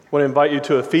I want to invite you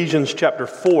to Ephesians chapter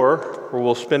 4, where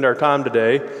we'll spend our time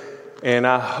today. And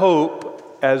I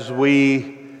hope as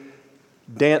we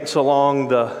dance along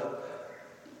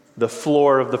the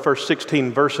floor of the first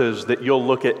 16 verses that you'll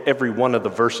look at every one of the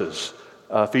verses.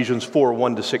 Ephesians 4,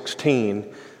 1 to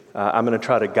 16. I'm going to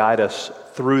try to guide us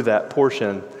through that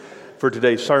portion for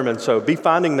today's sermon. So be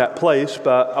finding that place,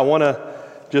 but I want to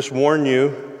just warn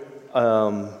you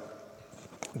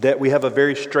that we have a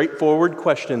very straightforward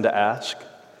question to ask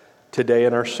today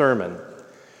in our sermon.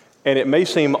 And it may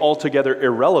seem altogether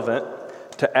irrelevant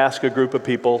to ask a group of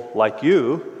people like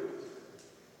you,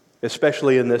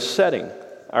 especially in this setting.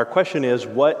 Our question is,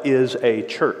 what is a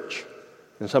church?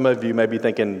 And some of you may be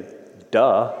thinking,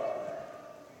 duh.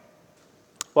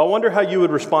 Well, I wonder how you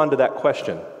would respond to that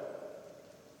question.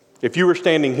 If you were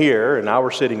standing here and I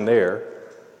were sitting there,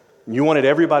 and you wanted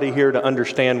everybody here to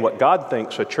understand what God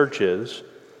thinks a church is,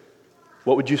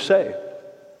 what would you say?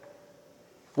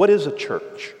 What is a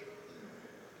church?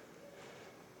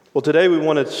 Well, today we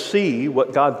want to see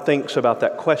what God thinks about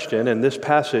that question, and this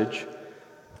passage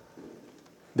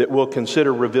that we'll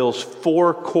consider reveals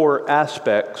four core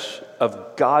aspects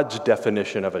of God's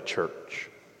definition of a church.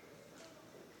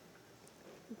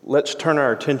 Let's turn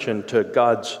our attention to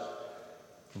God's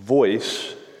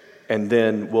voice, and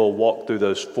then we'll walk through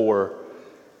those four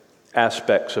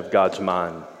aspects of God's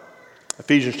mind.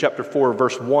 Ephesians chapter 4,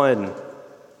 verse 1.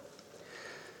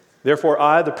 Therefore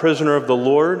I, the prisoner of the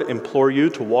Lord, implore you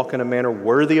to walk in a manner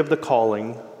worthy of the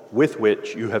calling with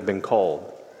which you have been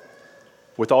called,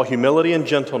 with all humility and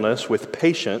gentleness, with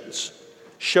patience,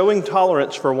 showing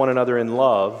tolerance for one another in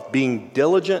love, being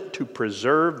diligent to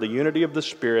preserve the unity of the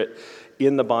Spirit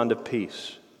in the bond of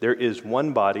peace. There is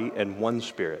one body and one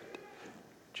Spirit,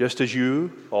 just as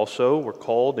you also were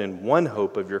called in one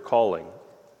hope of your calling.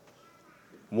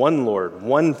 One Lord,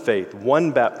 one faith,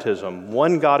 one baptism,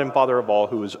 one God and Father of all,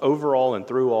 who is over all and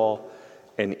through all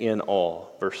and in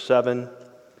all. Verse 7,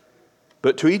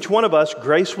 but to each one of us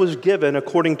grace was given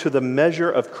according to the measure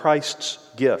of Christ's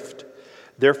gift.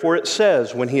 Therefore it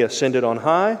says, when he ascended on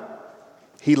high,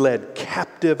 he led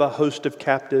captive a host of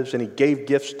captives, and he gave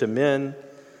gifts to men.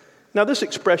 Now this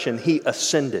expression, he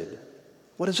ascended,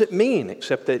 what does it mean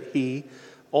except that he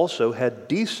also had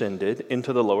descended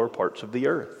into the lower parts of the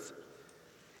earth?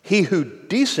 He who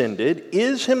descended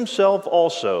is himself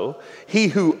also he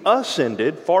who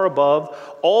ascended far above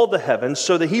all the heavens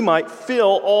so that he might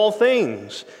fill all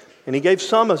things. And he gave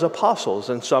some as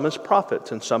apostles and some as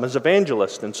prophets and some as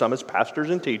evangelists and some as pastors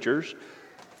and teachers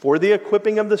for the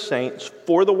equipping of the saints,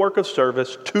 for the work of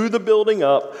service, to the building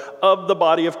up of the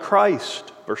body of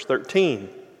Christ. Verse 13,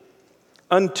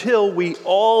 until we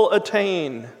all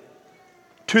attain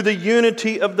to the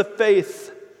unity of the faith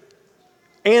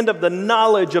and of the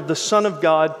knowledge of the Son of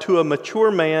God, to a mature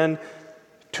man,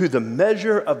 to the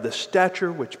measure of the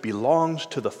stature which belongs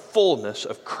to the fullness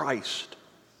of Christ.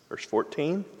 Verse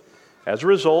 14, as a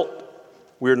result,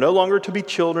 we are no longer to be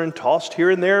children, tossed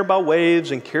here and there by waves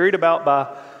and carried about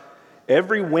by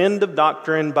every wind of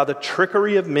doctrine, by the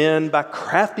trickery of men, by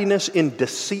craftiness in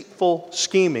deceitful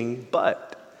scheming,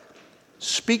 but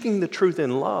speaking the truth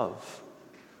in love,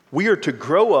 we are to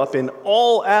grow up in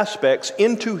all aspects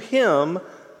into Him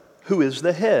who is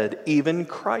the head, even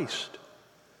Christ,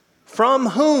 from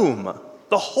whom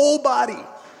the whole body,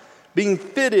 being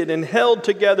fitted and held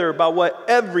together by what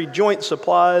every joint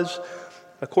supplies,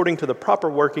 according to the proper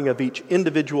working of each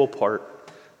individual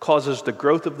part, causes the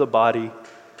growth of the body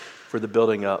for the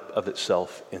building up of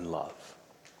itself in love.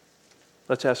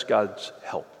 Let's ask God's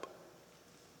help.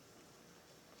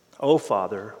 Oh,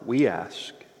 Father, we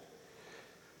ask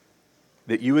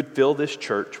that you would fill this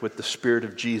church with the Spirit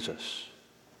of Jesus,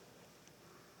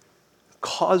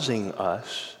 causing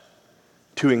us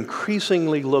to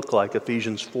increasingly look like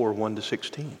Ephesians 4, 1 to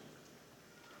 16.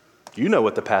 You know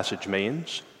what the passage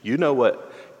means. You know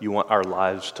what you want our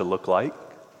lives to look like.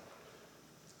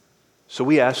 So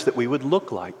we ask that we would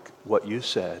look like what you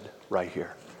said right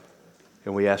here.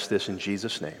 And we ask this in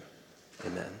Jesus' name.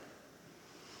 Amen.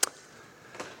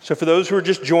 So for those who are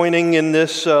just joining in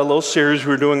this little series,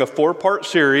 we're doing a 4-part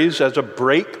series as a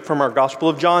break from our Gospel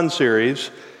of John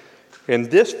series. And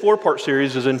this 4-part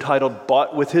series is entitled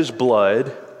Bought with His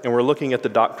Blood, and we're looking at the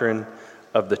doctrine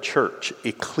of the church,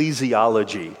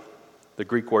 ecclesiology. The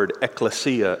Greek word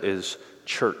ekklesia is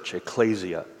church,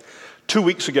 ecclesia. 2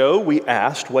 weeks ago, we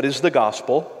asked, what is the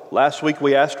gospel? Last week,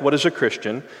 we asked, what is a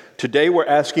Christian? Today, we're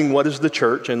asking, what is the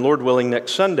church? And Lord willing,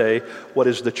 next Sunday, what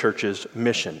is the church's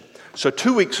mission? So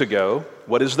 2 weeks ago,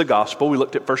 what is the gospel? We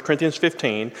looked at 1 Corinthians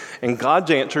 15, and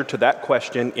God's answer to that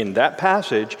question in that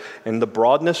passage and the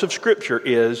broadness of Scripture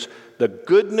is The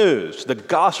good news, the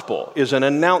gospel, is an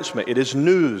announcement. It is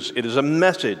news. It is a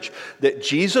message that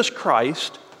Jesus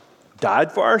Christ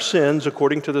died for our sins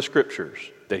according to the Scriptures,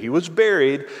 that he was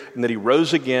buried, and that he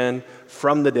rose again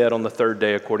from the dead on the third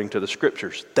day according to the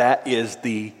Scriptures. That is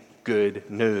the good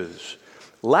news.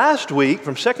 Last week,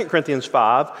 from 2 Corinthians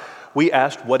 5, we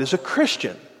asked, what is a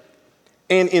Christian?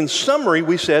 And in summary,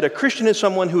 we said a Christian is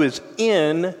someone who is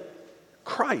in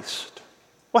Christ.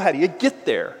 Well, how do you get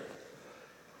there?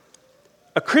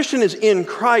 A Christian is in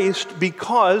Christ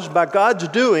because by God's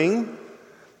doing,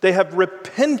 they have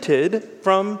repented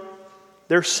from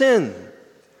their sin.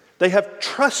 They have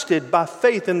trusted by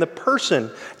faith in the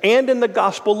person and in the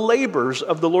gospel labors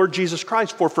of the Lord Jesus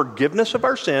Christ for forgiveness of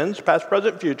our sins, past,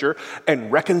 present, future, and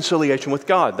reconciliation with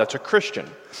God. That's a Christian.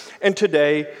 And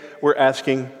today we're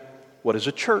asking, what is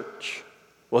a church?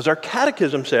 Well, as our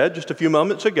catechism said just a few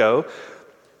moments ago,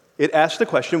 it asked the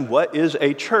question, what is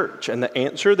a church? And the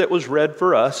answer that was read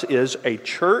for us is a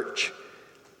church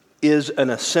is an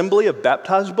assembly of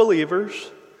baptized believers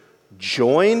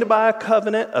joined by a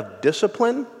covenant of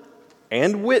discipline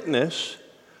and witness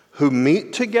who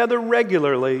meet together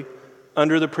regularly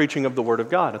under the preaching of the Word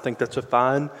of God. I think that's a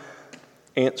fine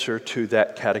answer to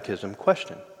that catechism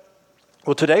question.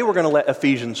 Well, today we're going to let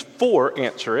Ephesians 4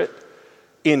 answer it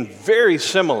in very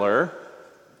similar,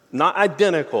 not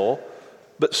identical,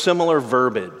 but similar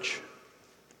verbiage.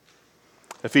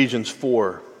 Ephesians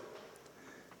 4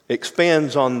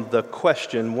 expands on the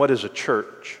question, what is a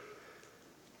church?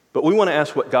 But we want to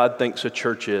ask what God thinks a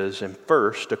church is. And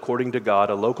first, according to God,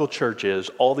 a local church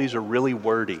is, all these are really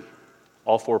wordy,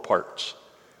 all four parts.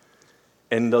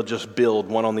 And they'll just build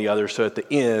one on the other. So at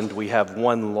the end, we have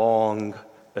one long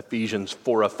Ephesians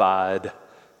 4-ified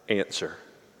answer.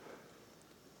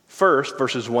 First,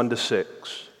 verses 1 to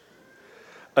 6.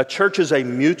 A church is a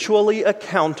mutually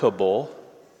accountable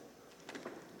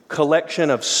collection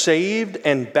of saved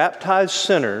and baptized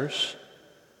sinners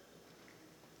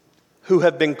who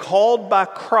have been called by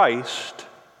Christ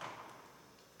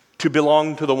to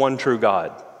belong to the one true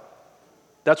God.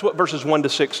 That's what verses 1 to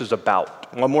 6 is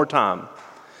about. One more time.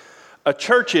 A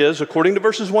church is, according to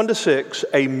verses 1 to 6,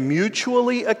 a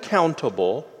mutually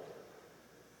accountable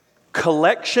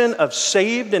collection of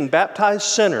saved and baptized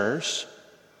sinners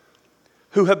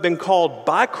who have been called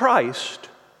by Christ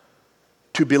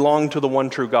to belong to the one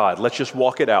true God. Let's just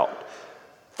walk it out.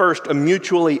 First, a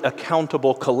mutually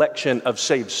accountable collection of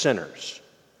saved sinners.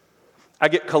 I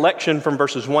get collection from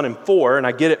verses 1 and 4, and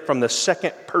I get it from the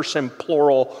second person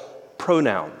plural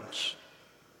pronouns.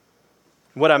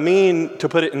 What I mean, to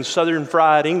put it in Southern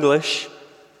fried English,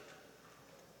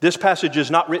 this passage is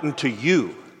not written to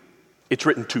you. It's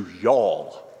written to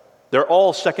y'all. They're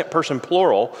all second person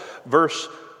plural. Verse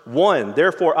 1,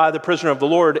 therefore I, the prisoner of the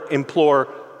Lord, implore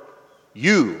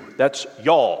you. That's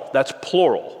y'all. That's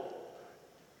plural.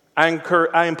 I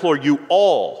implore you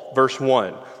all, verse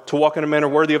 1, to walk in a manner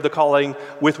worthy of the calling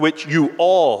with which you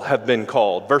all have been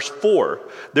called. Verse 4,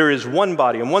 there is one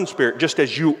body and one spirit, just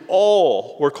as you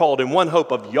all were called in one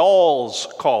hope of y'all's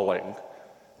calling.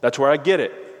 That's where I get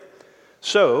it.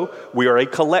 So, we are a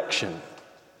collection.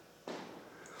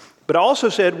 But I also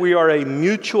said we are a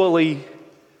mutually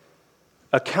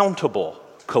accountable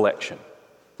collection.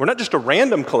 We're not just a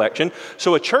random collection.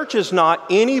 So a church is not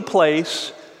any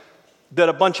place that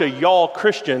a bunch of y'all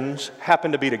Christians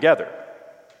happen to be together.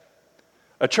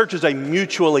 A church is a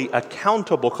mutually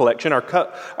accountable collection.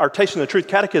 Our Taste in the Truth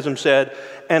Catechism said,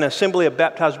 an assembly of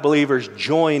baptized believers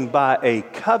joined by a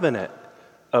covenant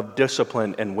of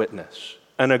discipline and witness.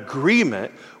 An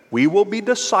agreement, we will be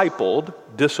discipled,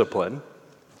 discipline,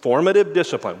 formative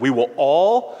discipline. We will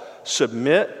all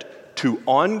submit to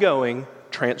ongoing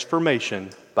transformation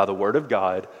by the Word of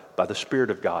God, by the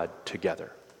Spirit of God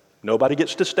together. Nobody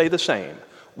gets to stay the same.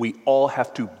 We all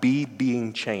have to be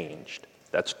being changed.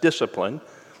 That's discipline.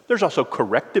 There's also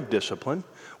corrective discipline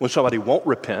when somebody won't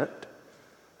repent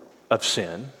of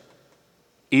sin,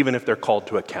 even if they're called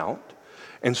to account.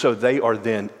 And so they are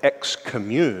then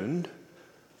excommuned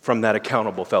from that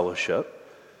accountable fellowship.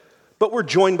 But we're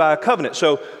joined by a covenant.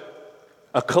 So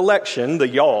a collection, the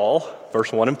y'all,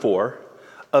 verse 1 and 4,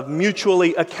 of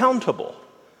mutually accountable.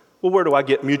 Well, where do I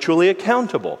get mutually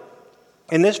accountable?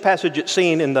 In this passage, it's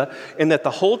seen in that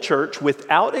the whole church,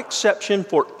 without exception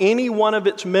for any one of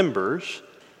its members,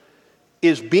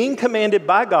 is being commanded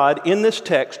by God in this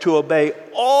text to obey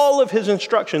all of his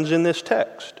instructions in this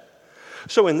text.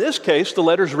 So in this case, the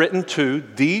letter's written to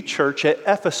the church at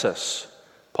Ephesus.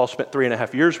 Paul spent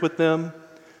 3.5 years with them.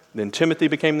 Then Timothy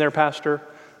became their pastor.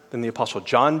 Then the Apostle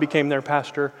John became their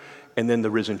pastor. And then the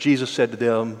risen Jesus said to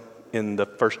them in the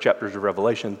first chapters of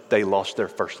Revelation, they lost their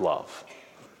first love.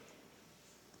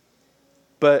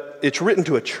 but it's written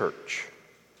to a church.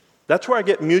 That's where I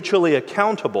get mutually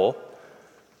accountable,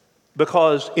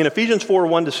 because in Ephesians 4,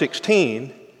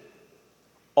 1-16,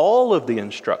 all of the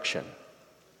instruction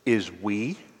is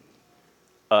we,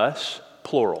 us,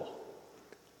 plural.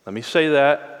 Let me say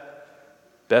that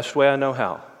best way I know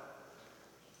how.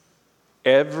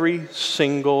 Every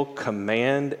single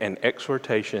command and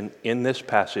exhortation in this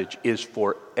passage is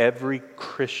for every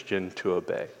Christian to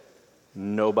obey.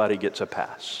 Nobody gets a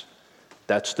pass.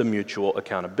 That's the mutual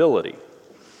accountability.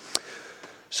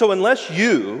 So unless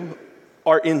you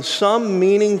are in some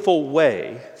meaningful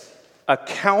way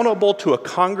accountable to a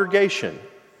congregation,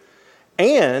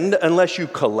 and unless you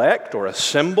collect or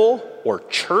assemble or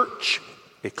church,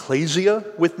 ecclesia,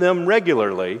 with them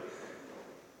regularly,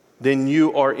 then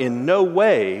you are in no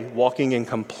way walking in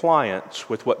compliance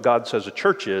with what God says a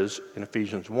church is in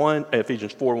Ephesians 4,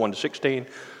 1-16,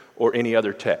 or any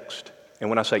other text. And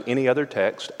when I say any other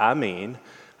text, I mean,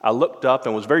 I looked up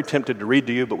and was very tempted to read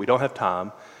to you, but we don't have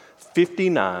time,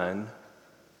 59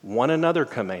 one another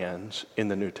commands in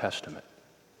the New Testament.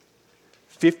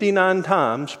 59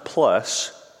 times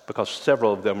plus, because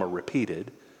several of them are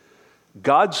repeated,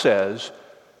 God says,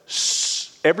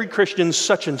 every Christian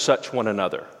such and such one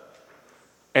another,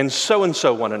 and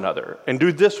so one another, and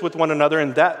do this with one another,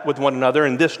 and that with one another,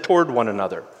 and this toward one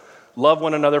another. Love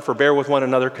one another, forbear with one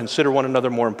another, consider one another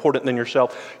more important than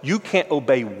yourself. You can't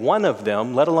obey one of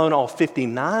them, let alone all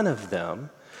 59 of them,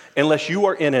 unless you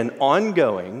are in an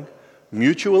ongoing,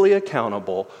 mutually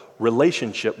accountable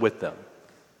relationship with them.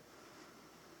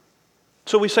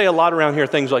 So we say a lot around here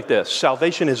things like this.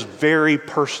 Salvation is very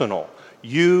personal.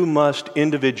 You must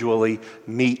individually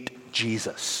meet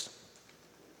Jesus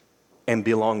and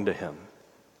belong to him.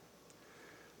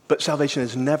 But salvation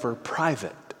is never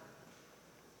private.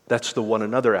 That's the one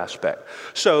another aspect.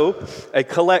 So a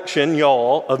collection,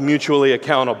 y'all, of mutually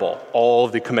accountable, all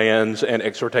of the commands and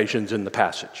exhortations in the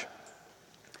passage.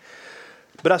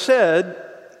 But I said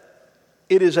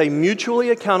it is a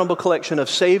mutually accountable collection of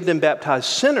saved and baptized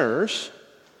sinners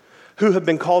who have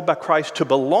been called by Christ to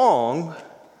belong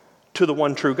to the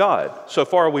one true God. So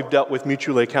far we've dealt with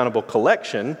mutually accountable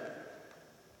collection.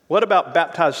 What about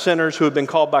baptized sinners who have been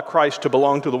called by Christ to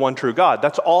belong to the one true God?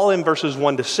 That's all in verses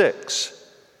 1-6.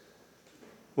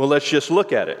 Well, let's just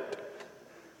look at it.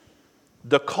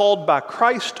 The called by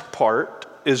Christ part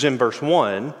is in verse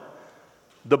 1.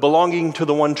 The belonging to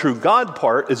the one true God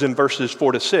part is in verses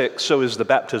 4-6. So is the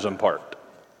baptism part.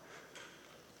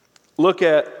 Look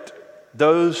at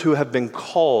those who have been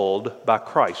called by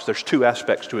Christ. There's two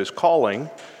aspects to his calling.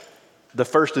 The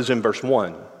first is in verse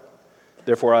 1.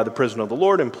 Therefore, I, the prisoner of the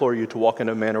Lord, implore you to walk in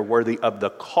a manner worthy of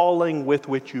the calling with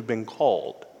which you've been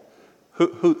called.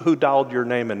 Who dialed your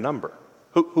name and number?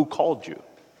 Who called you?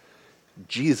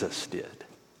 Jesus did.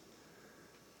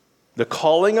 The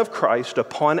calling of Christ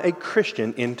upon a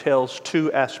Christian entails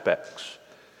two aspects: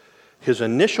 his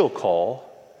initial call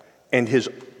and his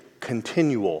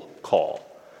continual call.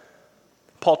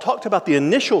 Paul talked about the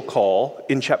initial call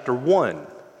in chapter 1,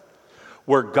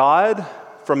 where God,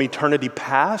 from eternity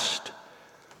past,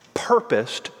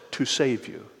 purposed to save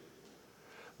you.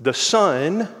 The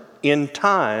Son, in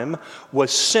time,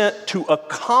 was sent to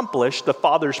accomplish the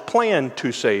Father's plan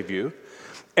to save you.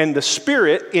 And the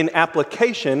Spirit, in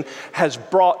application, has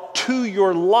brought to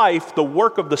your life the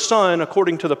work of the Son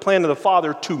according to the plan of the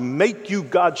Father to make you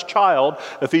God's child,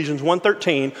 Ephesians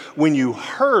 1:13, when you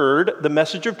heard the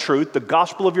message of truth, the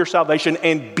gospel of your salvation,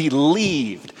 and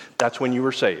believed. That's when you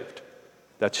were saved.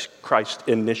 That's Christ's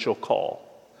initial call.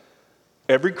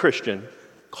 Every Christian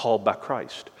called by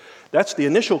Christ. That's the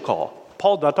initial call.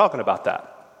 Paul's not talking about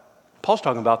that. Paul's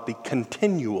talking about the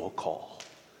continual call.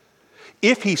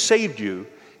 If he saved you,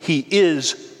 he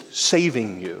is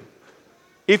saving you.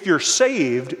 If you're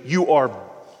saved, you are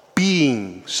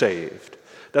being saved.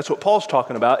 That's what Paul's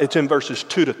talking about. It's in verses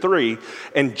 2-3.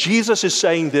 And Jesus is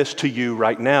saying this to you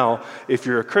right now if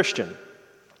you're a Christian.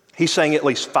 He's saying at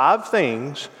least 5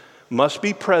 things must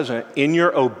be present in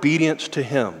your obedience to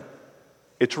him.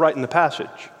 It's right in the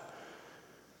passage.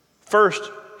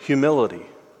 First, humility.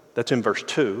 That's in verse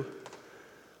 2.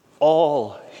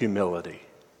 All humility.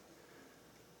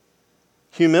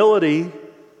 Humility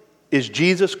is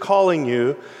Jesus calling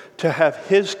you to have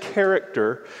his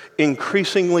character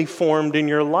increasingly formed in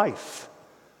your life.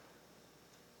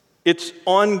 It's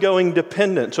ongoing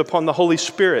dependence upon the Holy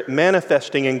Spirit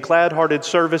manifesting in glad-hearted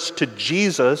service to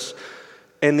Jesus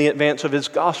and the advance of his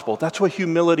gospel. That's what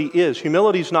humility is.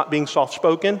 Humility is not being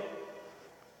soft-spoken.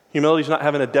 Humility is not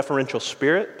having a deferential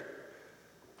spirit.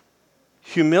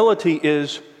 Humility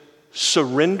is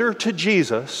surrender to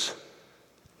Jesus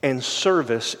and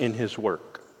service in his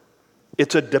work.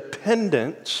 It's a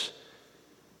dependence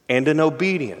and an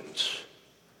obedience.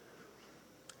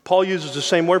 Paul uses the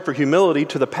same word for humility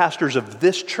to the pastors of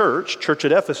this church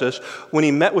at Ephesus, when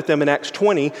he met with them in Acts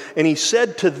 20, and he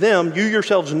said to them, "You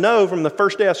yourselves know from the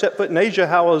first day I set foot in Asia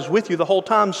how I was with you the whole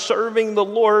time, serving the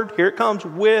Lord," here it comes,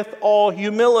 "with all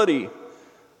humility."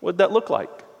 What did that look like?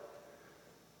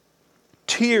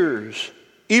 Tears.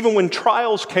 Even when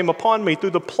trials came upon me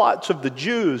through the plots of the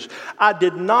Jews, I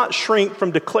did not shrink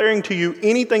from declaring to you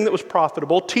anything that was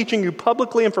profitable, teaching you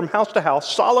publicly and from house to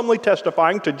house, solemnly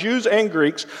testifying to Jews and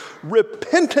Greeks,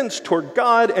 repentance toward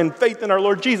God and faith in our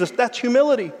Lord Jesus. That's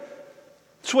humility.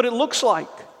 That's what it looks like.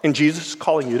 And Jesus is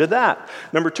calling you to that.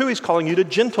 Number 2, he's calling you to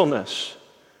gentleness.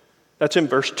 That's in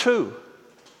verse 2.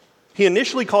 He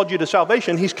initially called you to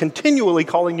salvation. He's continually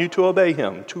calling you to obey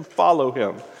him, to follow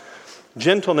him.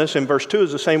 Gentleness in verse 2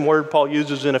 is the same word Paul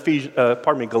uses in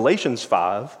Galatians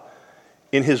 5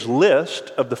 in his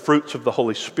list of the fruits of the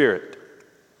Holy Spirit.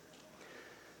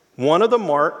 One of the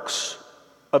marks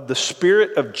of the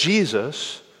Spirit of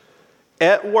Jesus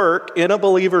at work in a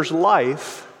believer's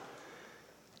life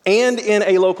and in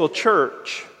a local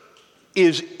church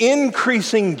is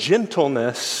increasing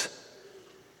gentleness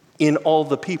in all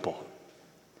the people.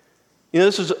 You know,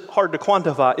 this is hard to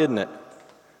quantify, isn't it?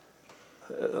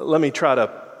 Let me try to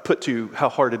put to you how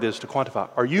hard it is to quantify.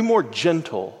 Are you more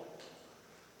gentle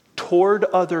toward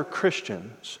other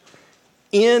Christians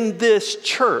in this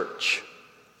church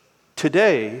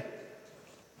today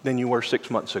than you were 6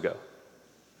 months ago?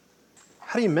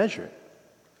 How do you measure it?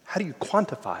 How do you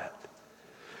quantify it?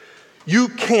 You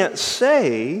can't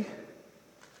say,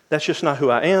 that's just not who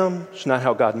I am, it's not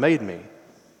how God made me.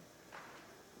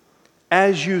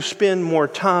 As you spend more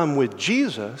time with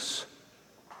Jesus,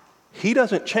 he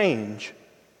doesn't change,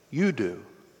 you do.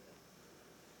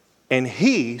 And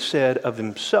he said of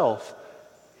himself,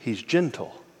 he's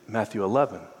gentle, Matthew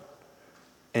 11.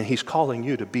 And he's calling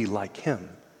you to be like him.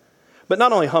 But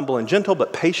not only humble and gentle,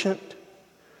 but patient.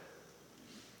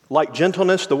 Like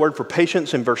gentleness, the word for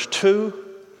patience in verse 2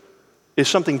 is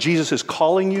something Jesus is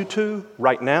calling you to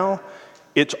right now.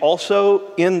 It's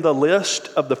also in the list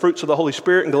of the fruits of the Holy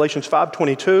Spirit in Galatians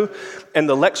 5:22. And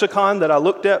the lexicon that I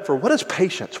looked at for what is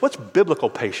patience? What's biblical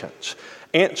patience?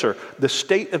 Answer, the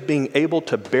state of being able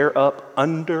to bear up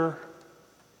under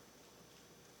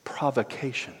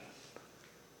provocation.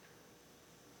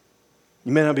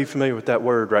 You may not be familiar with that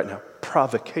word right now,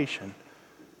 provocation.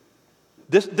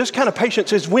 This kind of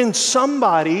patience is when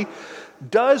somebody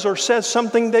does or says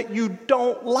something that you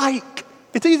don't like.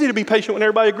 It's easy to be patient when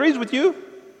everybody agrees with you.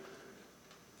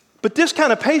 But this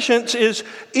kind of patience is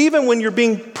even when you're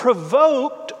being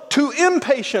provoked to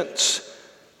impatience.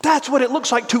 That's what it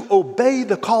looks like to obey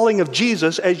the calling of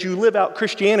Jesus as you live out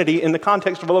Christianity in the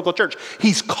context of a local church.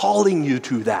 He's calling you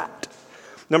to that.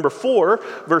 Number 4,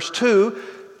 verse 2,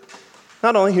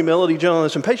 not only humility,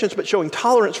 gentleness, and patience, but showing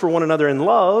tolerance for one another in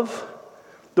love.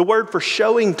 The word for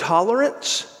showing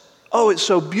tolerance, oh, it's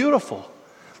so beautiful.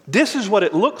 This is what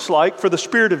it looks like for the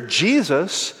Spirit of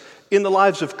Jesus in the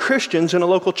lives of Christians in a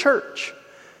local church.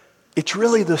 It's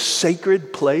really the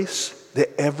sacred place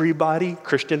that everybody,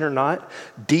 Christian or not,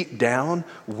 deep down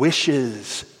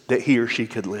wishes that he or she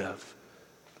could live.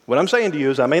 What I'm saying to you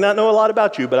is I may not know a lot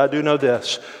about you, but I do know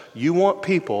this. You want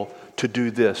people to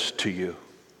do this to you.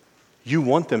 You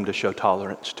want them to show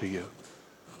tolerance to you.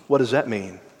 What does that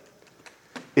mean?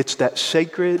 It's that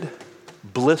sacred,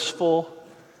 blissful,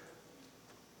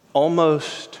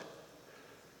 almost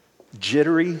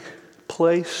jittery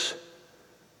place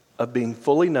of being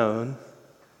fully known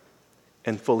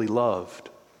and fully loved.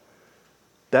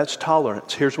 That's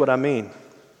tolerance. Here's what I mean.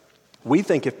 We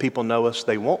think if people know us,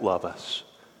 they won't love us.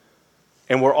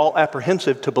 And we're all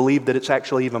apprehensive to believe that it's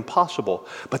actually even possible.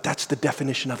 But that's the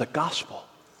definition of the gospel.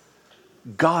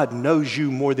 God knows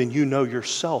you more than you know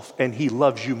yourself, and he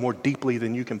loves you more deeply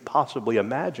than you can possibly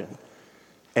imagine.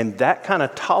 And that kind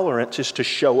of tolerance is to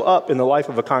show up in the life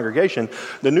of a congregation.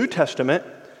 The New Testament,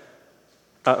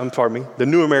 the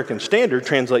New American Standard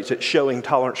translates it showing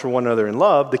tolerance for one another in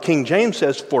love. The King James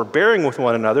says forbearing with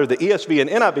one another. The ESV and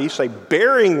NIV say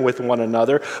bearing with one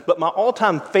another. But my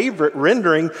all-time favorite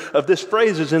rendering of this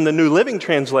phrase is in the New Living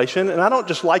Translation. And I don't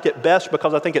just like it best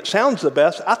because I think it sounds the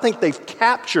best. I think they've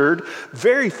captured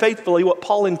very faithfully what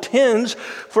Paul intends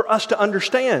for us to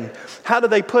understand. How do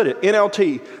they put it?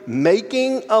 NLT,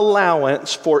 making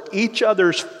allowance for each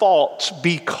other's faults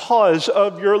because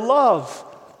of your love.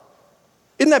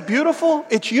 Isn't that beautiful?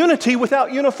 It's unity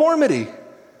without uniformity.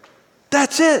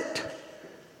 That's it.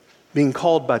 Being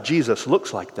called by Jesus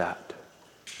looks like that.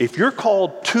 If you're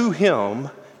called to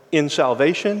him in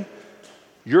salvation,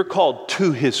 you're called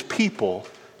to his people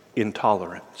in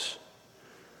tolerance.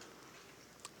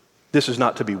 This is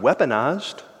not to be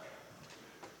weaponized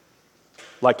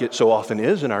like it so often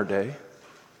is in our day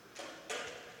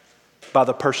by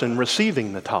the person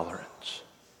receiving the tolerance.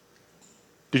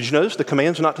 Did you notice the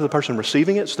command's not to the person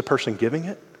receiving it, it's the person giving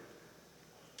it?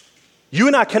 You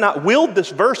and I cannot wield this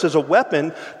verse as a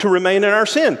weapon to remain in our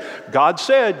sin. God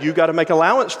said, you got to make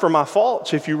allowance for my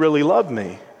faults if you really love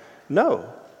me. No.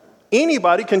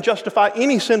 Anybody can justify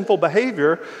any sinful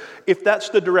behavior if that's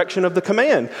the direction of the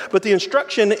command. But the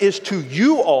instruction is to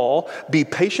you all be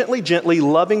patiently, gently,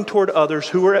 loving toward others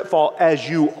who are at fault as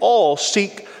you all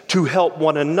seek to help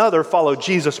one another follow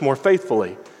Jesus more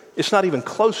faithfully. It's not even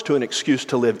close to an excuse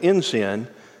to live in sin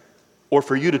or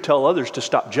for you to tell others to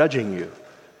stop judging you.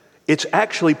 It's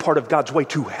actually part of God's way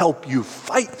to help you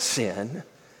fight sin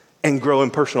and grow in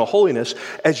personal holiness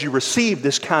as you receive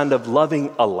this kind of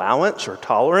loving allowance or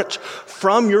tolerance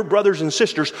from your brothers and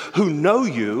sisters who know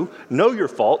you, know your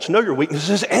faults, know your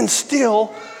weaknesses, and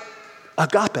still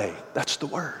agape. That's the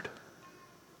word.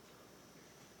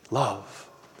 Love.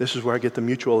 This is where I get the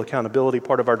mutual accountability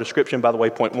part of our description. By the way,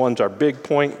 point 1 is our big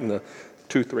point, and the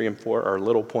 2, 3, and 4 are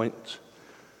little points.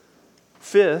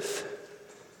 Fifth,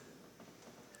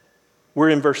 we're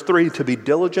in verse 3, to be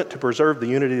diligent to preserve the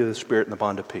unity of the Spirit and the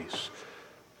bond of peace.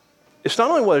 It's not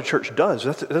only what a church does,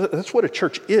 that's what a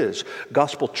church is.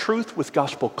 Gospel truth with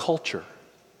gospel culture.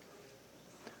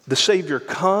 The Savior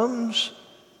comes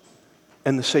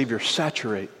and the Savior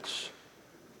saturates.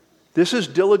 This is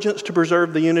diligence to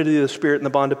preserve the unity of the Spirit and the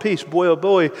bond of peace. Boy, oh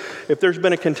boy, if there's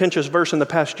been a contentious verse in the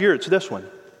past year, it's this one.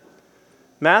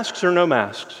 Masks or no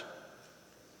masks?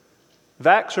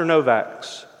 Vax or no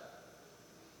vax?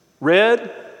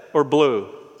 Red or blue?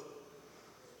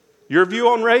 Your view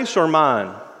on race or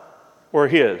mine? Or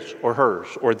his or hers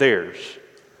or theirs?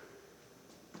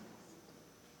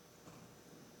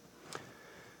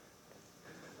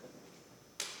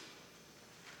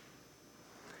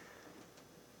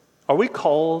 Are we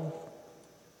called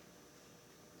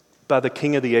by the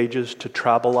King of the Ages to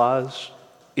tribalize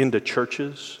into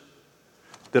churches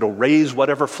that'll raise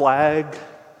whatever flag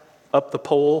up the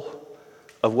pole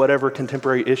of whatever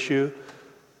contemporary issue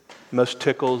most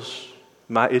tickles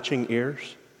my itching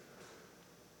ears?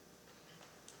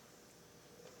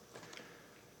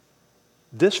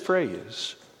 This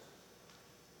phrase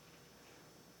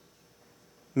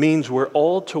means we're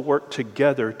all to work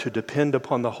together to depend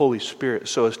upon the Holy Spirit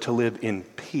so as to live in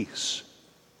peace,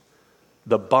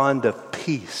 the bond of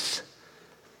peace.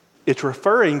 It's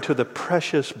referring to the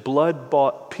precious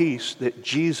blood-bought peace that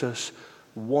Jesus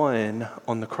won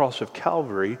on the cross of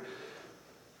Calvary.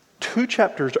 2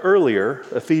 chapters earlier,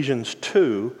 Ephesians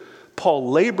 2,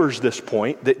 Paul labors this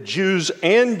point that Jews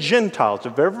and Gentiles,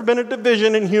 if there ever been a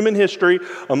division in human history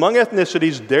among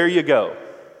ethnicities, there you go.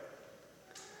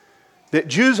 That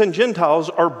Jews and Gentiles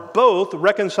are both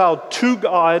reconciled to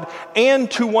God and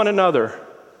to one another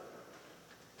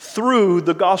through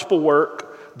the gospel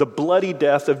work, the bloody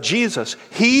death of Jesus.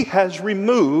 He has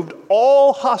removed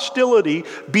all hostility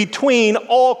between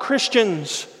all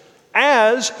Christians,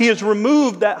 as he has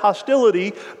removed that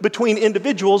hostility between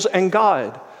individuals and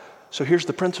God. So here's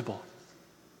the principle.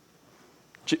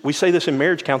 We say this in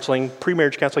marriage counseling,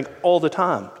 pre-marriage counseling all the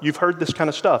time. You've heard this kind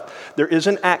of stuff. There is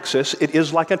an axis. It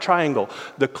is like a triangle.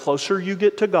 The closer you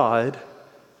get to God,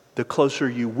 the closer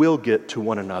you will get to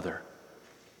one another.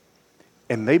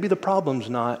 And maybe the problem's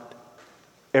not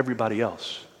everybody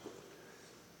else.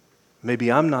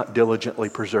 Maybe I'm not diligently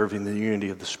preserving the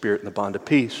unity of the Spirit and the bond of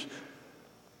peace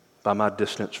by my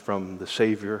distance from the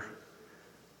Savior.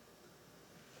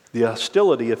 The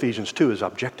hostility, Ephesians 2, is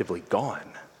objectively gone.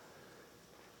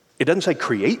 It doesn't say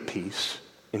create peace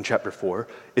in chapter 4.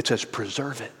 It says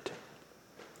preserve it.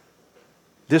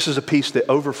 This is a peace that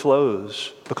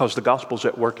overflows because the gospel's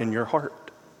at work in your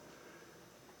heart.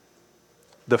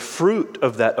 The fruit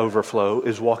of that overflow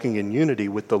is walking in unity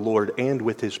with the Lord and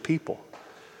with his people.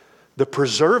 The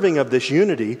preserving of this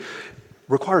unity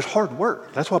requires hard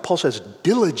work. That's why Paul says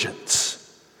diligence.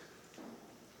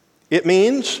 It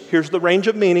means, here's the range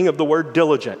of meaning of the word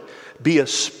diligent. Be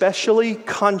especially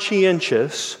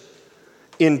conscientious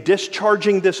in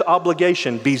discharging this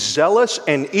obligation. Be zealous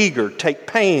and eager. Take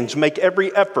pains. Make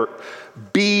every effort.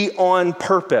 Be on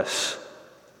purpose.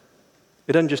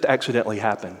 It doesn't just accidentally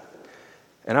happen.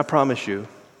 And I promise you,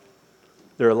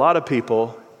 there are a lot of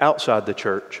people outside the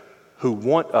church who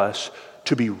want us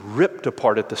to be ripped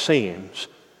apart at the seams.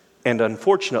 And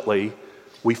unfortunately,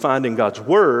 we find in God's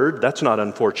word, that's not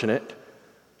unfortunate,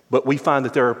 but we find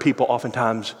that there are people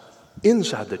oftentimes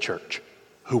inside the church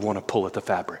who want to pull at the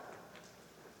fabric.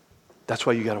 That's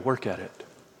why you got to work at it.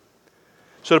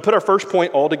 So to put our first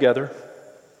point all together,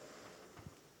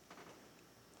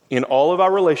 In all of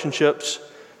our relationships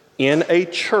in a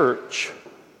church,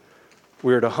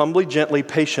 we are to humbly, gently,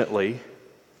 patiently,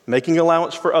 making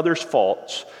allowance for others'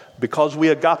 faults, because we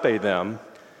agape them,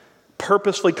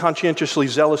 purposely, conscientiously,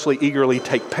 zealously, eagerly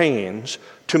take pains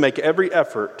to make every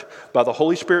effort by the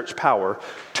Holy Spirit's power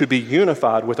to be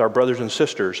unified with our brothers and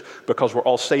sisters, because we're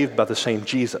all saved by the same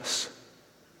Jesus.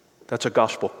 That's a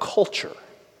gospel culture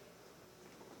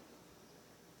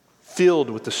filled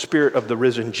with the Spirit of the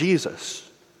risen Jesus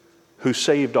who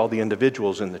saved all the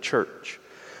individuals in the church.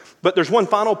 But there's one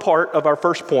final part of our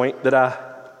first point that I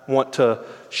want to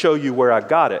show you where I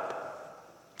got it.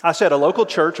 I said a local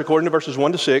church, according to verses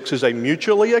 1 to 6, is a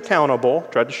mutually accountable,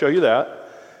 tried to show you that,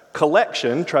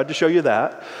 collection, tried to show you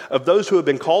that, of those who have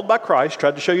been called by Christ,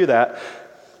 tried to show you that.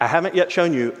 I haven't yet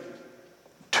shown you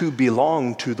to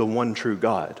belong to the one true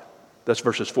God. That's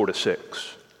verses 4 to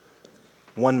 6.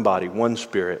 One body, one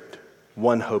Spirit,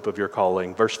 one hope of your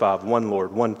calling. Verse 5, one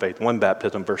Lord, one faith, one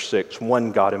baptism. Verse 6,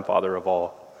 one God and Father of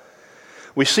all.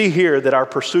 We see here that our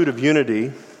pursuit of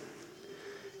unity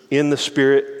in the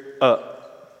Spirit,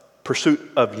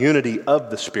 pursuit of unity of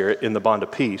the Spirit in the bond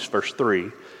of peace, verse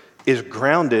 3, is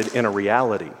grounded in a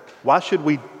reality. Why should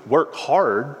we work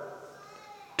hard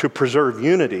to preserve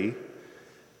unity?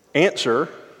 Answer,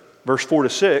 verse 4 to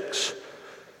 6,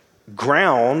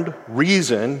 ground,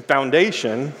 reason,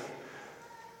 foundation,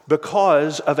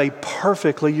 because of a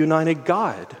perfectly united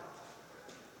God.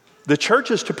 The church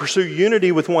is to pursue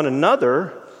unity with one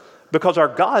another because our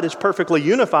God is perfectly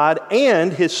unified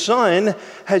and His Son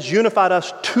has unified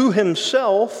us to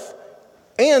Himself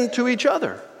and to each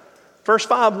other. Verse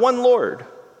 5, one Lord,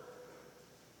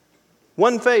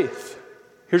 one faith.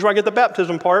 Here's where I get the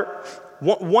baptism part.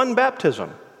 One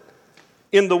baptism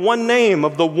in the one name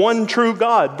of the one true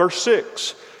God. Verse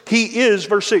 6, He is,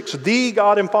 verse 6, the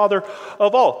God and Father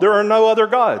of all. There are no other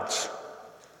gods.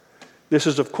 This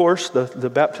is, of course, the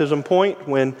baptism point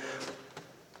when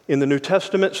in the New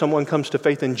Testament someone comes to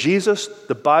faith in Jesus.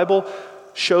 The Bible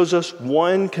shows us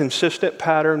one consistent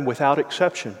pattern without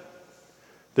exception.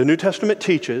 The New Testament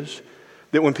teaches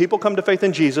that when people come to faith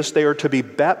in Jesus, they are to be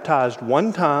baptized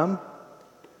one time,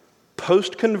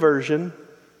 post-conversion,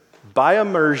 by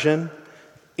immersion,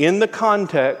 in the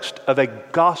context of a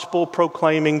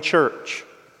gospel-proclaiming church.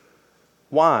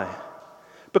 Why?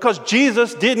 Because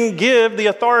Jesus didn't give the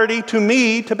authority to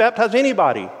me to baptize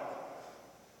anybody.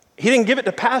 He didn't give it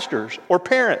to pastors or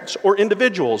parents or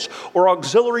individuals or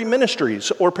auxiliary ministries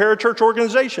or parachurch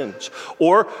organizations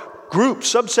or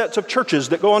groups, subsets of churches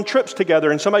that go on trips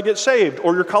together and somebody gets saved,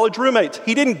 or your college roommates.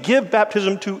 He didn't give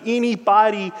baptism to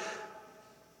anybody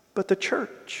but the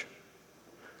church.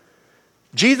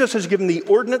 Jesus has given the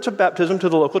ordinance of baptism to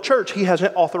the local church. He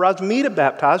hasn't authorized me to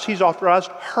baptize. He's authorized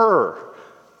her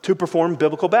to perform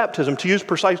biblical baptism. To use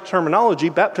precise terminology,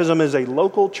 baptism is a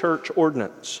local church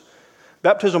ordinance.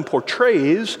 Baptism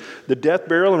portrays the death,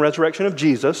 burial, and resurrection of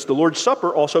Jesus. The Lord's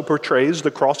Supper also portrays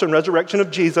the cross and resurrection of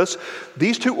Jesus.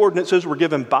 These two ordinances were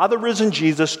given by the risen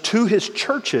Jesus to His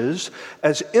churches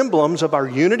as emblems of our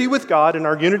unity with God and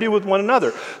our unity with one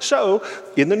another. So,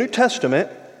 in the New Testament,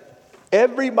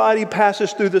 everybody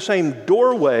passes through the same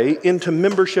doorway into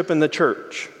membership in the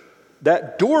church.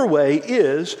 That doorway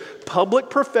is public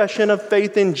profession of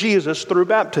faith in Jesus through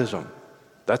baptism.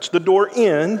 That's the door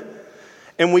in.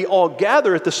 And we all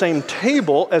gather at the same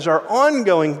table as our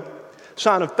ongoing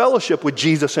sign of fellowship with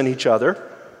Jesus and each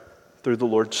other through the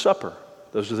Lord's Supper.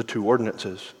 Those are the two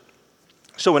ordinances.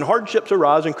 So when hardships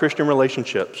arise in Christian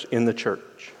relationships in the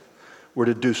church, we're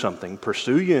to do something.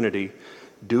 Pursue unity,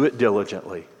 do it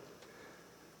diligently.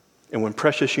 And when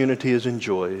precious unity is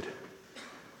enjoyed,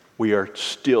 we are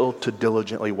still to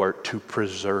diligently work to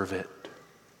preserve it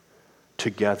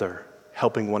together,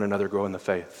 helping one another grow in the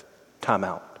faith. Time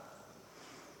out.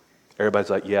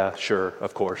 Everybody's like, yeah, sure,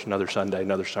 of course, another Sunday,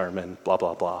 another sermon, blah,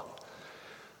 blah, blah.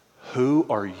 Who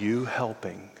are you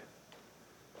helping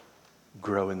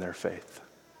grow in their faith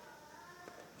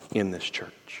in this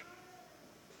church?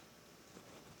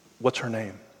 What's her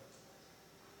name?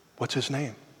 What's his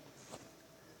name?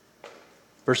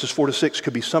 Verses 4 to 6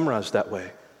 could be summarized that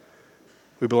way.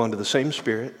 We belong to the same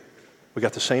Spirit. We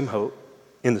got the same hope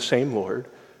in the same Lord,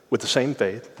 with the same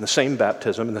faith, and the same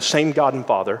baptism, and the same God and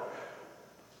Father.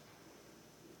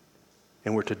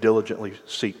 And we're to diligently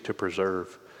seek to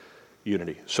preserve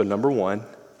unity. So number one,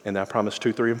 and I promise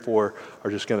 2, 3, and 4 are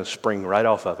just going to spring right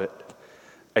off of it.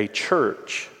 A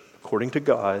church, according to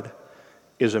God,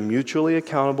 is a mutually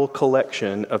accountable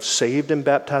collection of saved and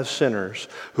baptized sinners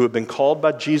who have been called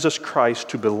by Jesus Christ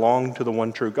to belong to the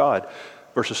one true God.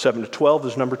 Verses 7 to 12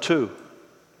 is number 2.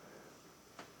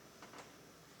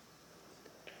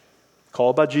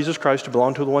 called by Jesus Christ to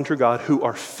belong to the one true God, who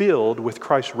are filled with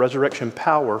Christ's resurrection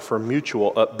power for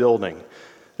mutual upbuilding.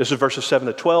 This is verses 7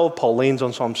 to 12. Paul leans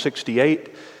on Psalm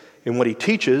 68. And what he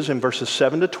teaches in verses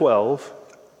 7 to 12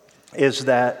 is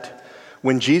that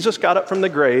when Jesus got up from the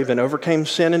grave and overcame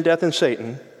sin and death and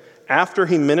Satan, after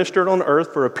he ministered on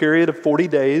earth for a period of 40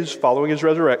 days following his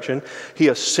resurrection, he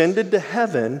ascended to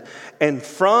heaven, and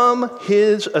from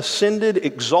his ascended,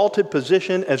 exalted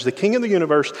position as the King of the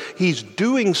universe, he's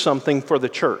doing something for the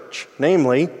church,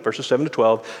 namely, verses 7 to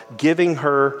 12, giving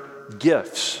her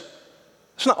gifts.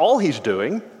 It's not all he's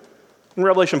doing. In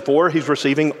Revelation 4, he's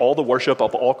receiving all the worship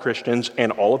of all Christians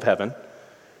and all of heaven.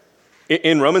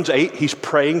 In Romans 8, he's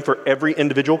praying for every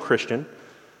individual Christian.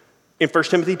 In 1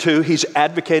 Timothy 2, he's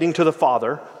advocating to the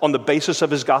Father on the basis of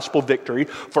his gospel victory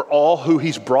for all who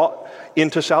he's brought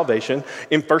into salvation.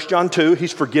 In 1 John 2,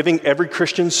 he's forgiving every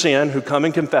Christian sin who come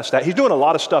and confess that. He's doing a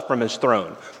lot of stuff from his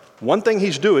throne. One thing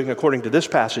he's doing, according to this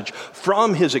passage,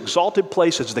 from his exalted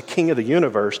place as the King of the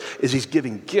universe, is he's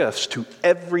giving gifts to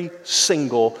every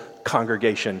single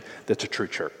congregation that's a true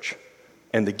church.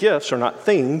 And the gifts are not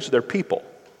things, they're people.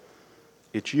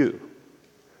 It's you.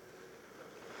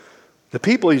 The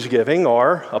people he's giving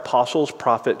are apostles,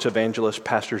 prophets, evangelists,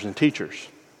 pastors, and teachers.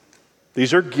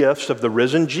 These are gifts of the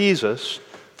risen Jesus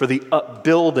for the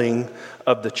upbuilding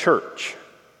of the church.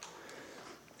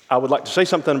 I would like to say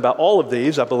something about all of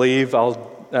these. I believe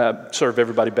I'll serve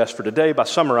everybody best for today by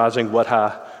summarizing what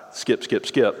I,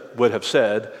 Skip, would have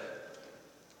said.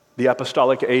 The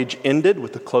apostolic age ended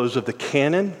with the close of the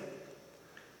canon.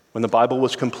 When the Bible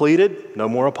was completed, no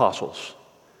more apostles.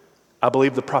 I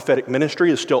believe the prophetic ministry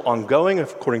is still ongoing,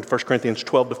 according to 1 Corinthians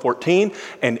 12 to 14,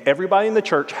 and everybody in the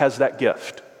church has that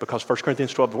gift, because 1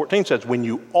 Corinthians 12 to 14 says, when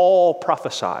you all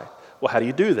prophesy. Well, how do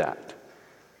you do that?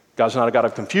 God's not a God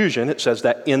of confusion. It says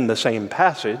that in the same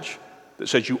passage that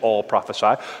says you all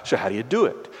prophesy. So how do you do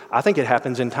it? I think it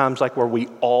happens in times like where we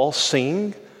all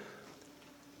sing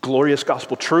glorious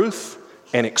gospel truth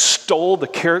and extol the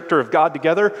character of God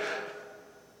together.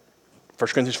 1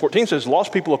 Corinthians 14 says,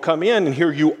 lost people will come in and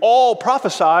hear you all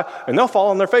prophesy, and they'll fall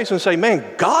on their face and say, man,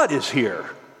 God is here.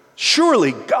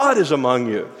 Surely God is among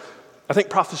you. I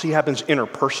think prophecy happens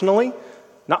interpersonally,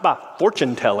 not by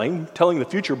fortune telling the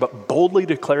future, but boldly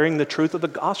declaring the truth of the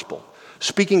gospel,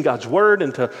 speaking God's word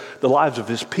into the lives of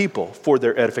his people for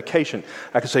their edification.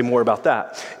 I could say more about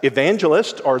that.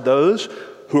 Evangelists are those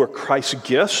who are Christ's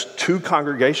gifts to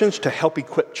congregations to help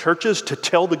equip churches to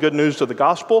tell the good news of the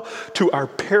gospel to our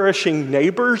perishing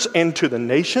neighbors and to the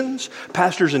nations.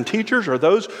 Pastors and teachers are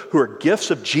those who are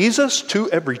gifts of Jesus to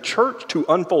every church to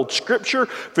unfold scripture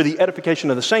for the edification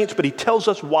of the saints. But he tells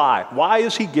us why. Why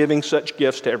is he giving such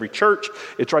gifts to every church?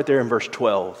 It's right there in verse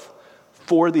 12.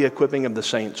 For the equipping of the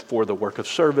saints, for the work of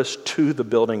service, to the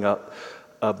building up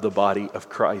of the body of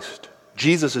Christ.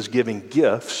 Jesus is giving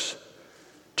gifts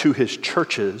to his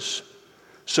churches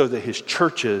so that his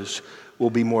churches will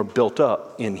be more built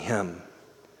up in him.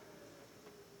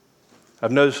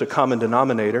 I've noticed a common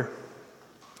denominator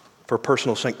for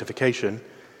personal sanctification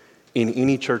in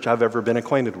any church I've ever been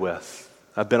acquainted with.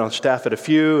 I've been on staff at a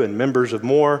few and members of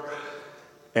more,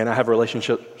 and I have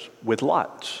relationships with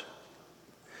lots.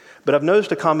 But I've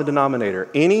noticed a common denominator.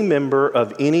 Any member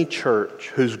of any church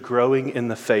who's growing in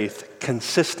the faith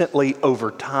consistently over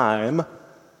time,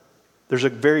 there's a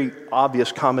very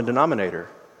obvious common denominator.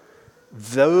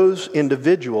 Those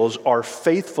individuals are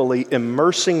faithfully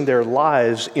immersing their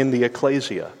lives in the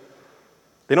ecclesia.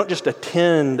 They don't just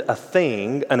attend a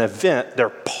thing, an event, they're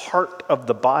part of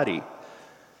the body.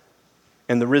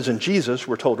 And the risen Jesus,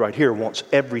 we're told right here, wants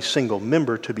every single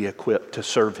member to be equipped to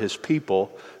serve his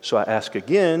people. So I ask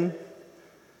again,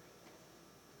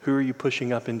 who are you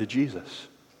pushing up into Jesus?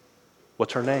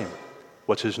 What's her name?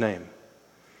 What's his name?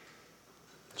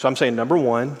 So I'm saying number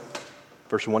 1,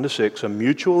 verse 1 to 6, a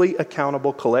mutually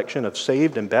accountable collection of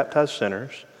saved and baptized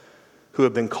sinners who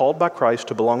have been called by Christ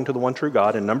to belong to the one true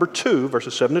God. And number 2,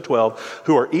 verses 7 to 12,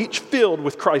 who are each filled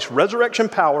with Christ's resurrection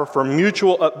power for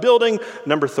mutual upbuilding.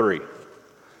 Number 3,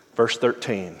 verse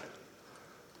 13,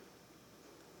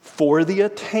 for the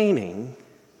attaining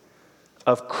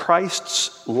of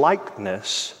Christ's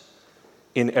likeness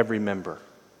in every member.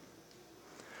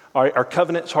 All right, our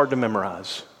covenant's hard to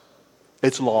memorize.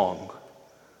 It's long.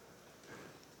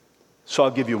 So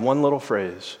I'll give you one little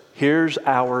phrase. Here's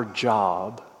our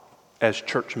job as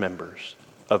church members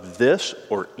of this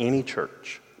or any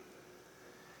church.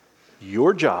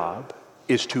 Your job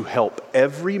is to help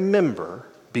every member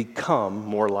become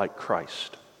more like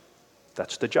Christ.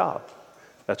 That's the job.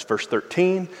 That's verse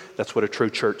 13. That's what a true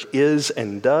church is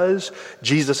and does.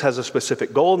 Jesus has a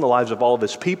specific goal in the lives of all of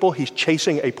his people. He's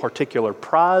chasing a particular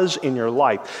prize in your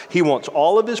life. He wants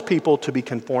all of his people to be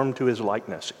conformed to his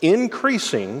likeness.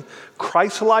 Increasing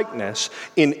Christ's likeness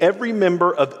in every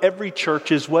member of every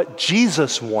church is what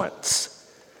Jesus wants.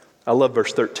 I love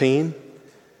verse 13.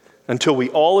 Until we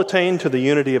all attain to the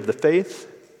unity of the faith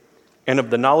and of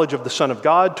the knowledge of the Son of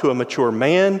God, to a mature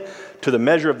man, to the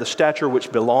measure of the stature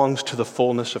which belongs to the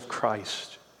fullness of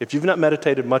Christ. If you've not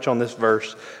meditated much on this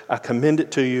verse, I commend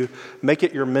it to you. Make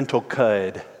it your mental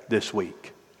cud this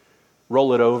week.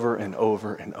 Roll it over and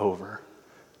over and over.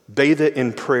 Bathe it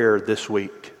in prayer this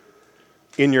week,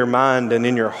 in your mind and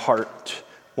in your heart.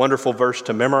 Wonderful verse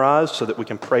to memorize so that we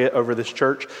can pray it over this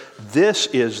church. This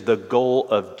is the goal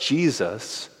of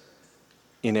Jesus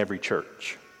in every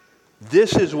church.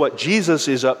 This is what Jesus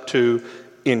is up to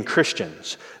in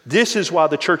Christians. This is why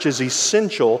the church is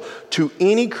essential to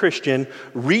any Christian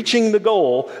reaching the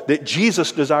goal that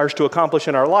Jesus desires to accomplish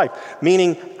in our life.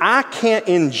 Meaning, I can't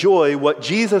enjoy what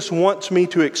Jesus wants me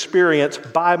to experience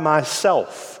by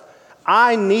myself.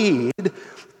 I need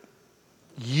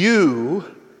you,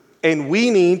 and we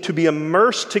need to be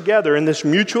immersed together in this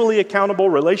mutually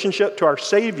accountable relationship to our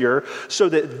Savior so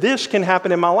that this can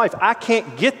happen in my life. I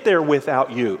can't get there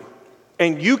without you,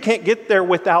 and you can't get there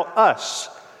without us.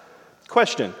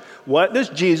 Question: what does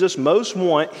Jesus most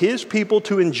want his people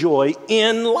to enjoy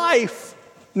in life?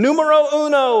 Numero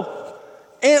uno.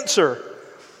 Answer: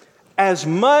 as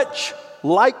much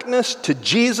likeness to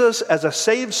Jesus as a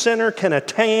saved sinner can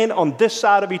attain on this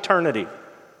side of eternity.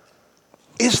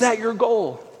 Is that your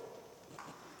goal?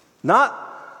 Not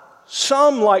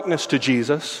some likeness to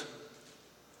Jesus,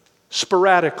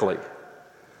 sporadically.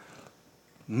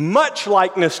 Much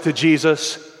likeness to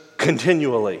Jesus,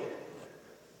 continually.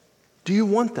 Do you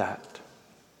want that?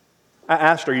 I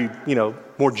asked, are you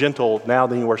more gentle now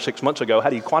than you were 6 months ago? How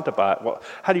do you quantify it? Well,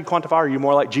 how do you quantify, are you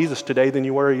more like Jesus today than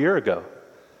you were a year ago?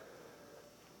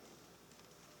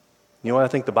 You know what I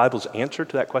think the Bible's answer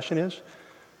to that question is?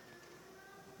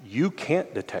 You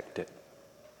can't detect it,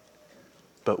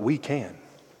 but we can.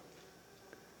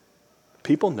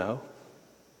 People know.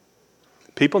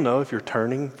 People know if you're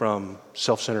turning from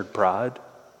self-centered pride,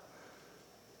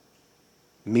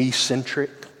 me-centric,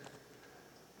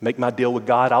 make my deal with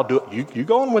God, I'll do it. You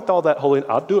go on with all that holy,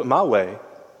 I'll do it my way.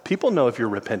 People know if you're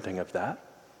repenting of that,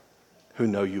 who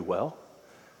know you well.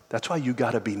 That's why you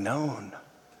got to be known.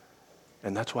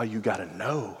 And that's why you got to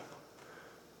know.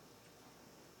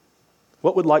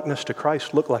 What would likeness to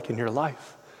Christ look like in your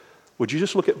life? Would you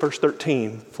just look at verse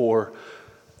 13 for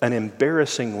an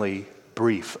embarrassingly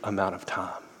brief amount of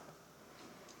time?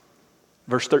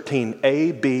 Verse 13,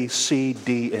 A, B, C,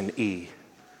 D, and E.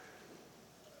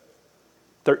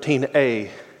 13a,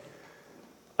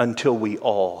 until we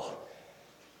all.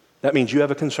 That means you have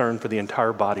a concern for the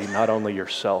entire body, not only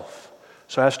yourself.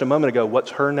 So I asked a moment ago, what's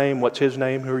her name? What's his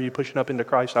name? Who are you pushing up into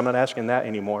Christ? I'm not asking that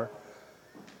anymore.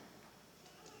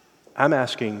 I'm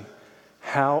asking,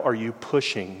 how are you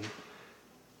pushing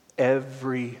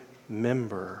every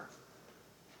member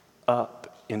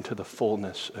up into the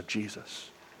fullness of Jesus?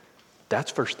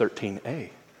 That's verse 13a.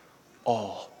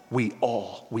 All, we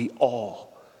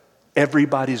all.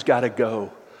 Everybody's got to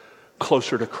go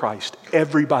closer to Christ.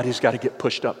 Everybody's got to get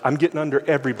pushed up. I'm getting under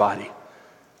everybody.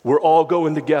 We're all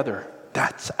going together.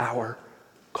 That's our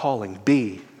calling.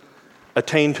 B,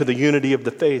 attain to the unity of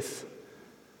the faith.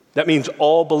 That means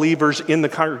all believers in the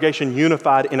congregation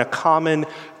unified in a common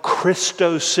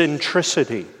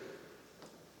Christocentricity.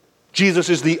 Jesus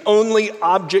is the only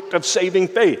object of saving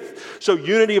faith. So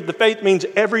unity of the faith means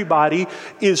everybody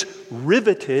is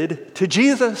riveted to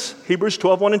Jesus. Hebrews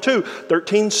 12, 1 and 2.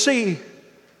 13c,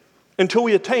 until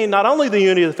we attain not only the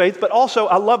unity of the faith, but also,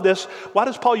 I love this, why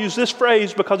does Paul use this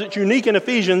phrase? Because it's unique in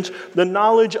Ephesians, the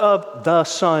knowledge of the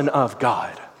Son of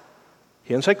God.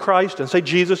 He didn't say Christ, didn't say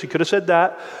Jesus, he could have said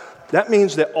that. That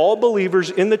means that all believers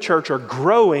in the church are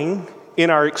growing in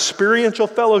our experiential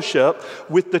fellowship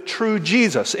with the true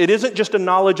Jesus. It isn't just a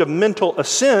knowledge of mental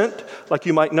assent, like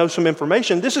you might know some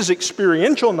information. This is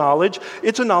experiential knowledge.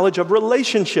 It's a knowledge of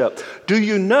relationship. Do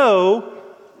you know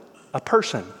a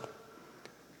person?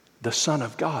 The Son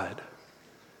of God.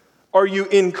 Are you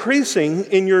increasing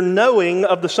in your knowing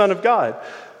of the Son of God?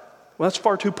 Well, that's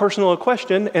far too personal a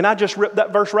question, and I just ripped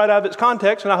that verse right out of its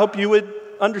context, and I hope you would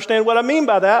understand what I mean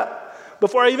by that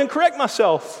before I even correct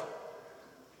myself.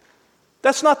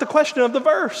 That's not the question of the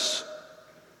verse.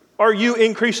 Are you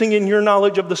increasing in your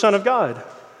knowledge of the Son of God?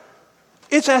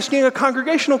 It's asking a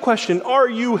congregational question. Are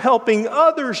you helping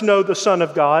others know the Son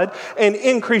of God and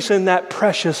increase in that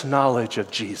precious knowledge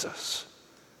of Jesus?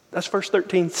 That's verse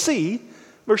 13c,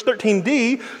 Verse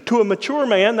 13d, to a mature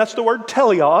man, that's the word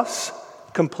teleos,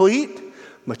 complete,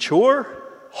 mature,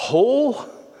 whole.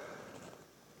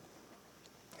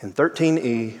 And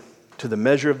 13e, to the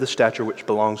measure of the stature which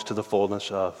belongs to the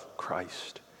fullness of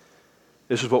Christ.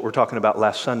 This is what we're talking about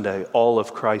last Sunday, all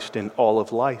of Christ in all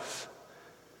of life.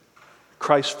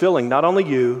 Christ filling not only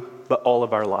you, but all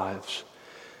of our lives.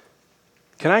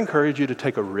 Can I encourage you to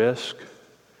take a risk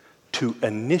to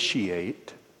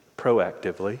initiate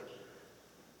proactively,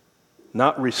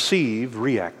 not receive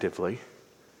reactively,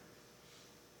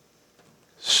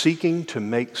 seeking to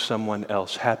make someone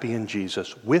else happy in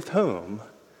Jesus with whom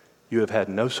you have had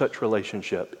no such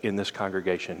relationship in this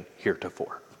congregation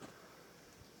heretofore?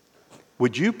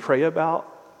 Would you pray about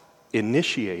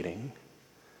initiating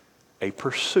a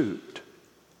pursuit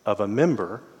of a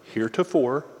member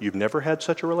heretofore you've never had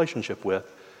such a relationship with,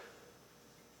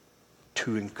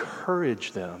 to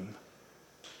encourage them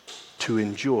to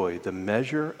enjoy the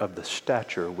measure of the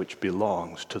stature which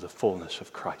belongs to the fullness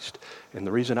of Christ? And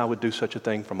the reason I would do such a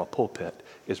thing from a pulpit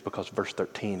is because verse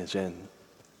 13 is in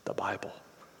the Bible.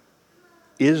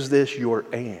 Is this your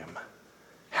aim?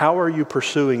 How are you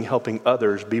pursuing helping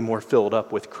others be more filled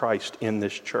up with Christ in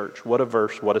this church? What a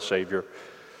verse, what a Savior.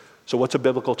 So what's a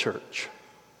biblical church?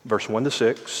 Verse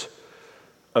 1-6,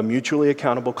 a mutually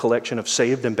accountable collection of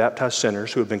saved and baptized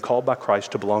sinners who have been called by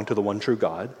Christ to belong to the one true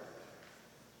God.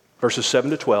 Verses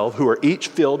 7-12, who are each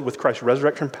filled with Christ's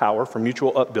resurrection power for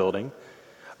mutual upbuilding.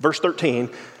 Verse 13,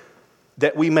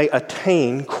 that we may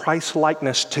attain Christ's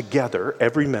likeness together,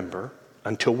 every member,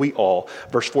 until we all,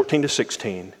 verse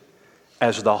 14-16,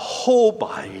 as the whole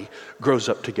body grows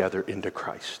up together into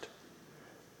Christ.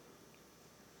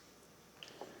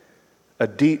 A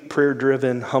deep,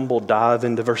 prayer-driven, humble dive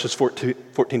into verses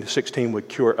 14-16 would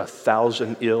cure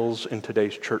 1,000 ills in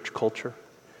today's church culture.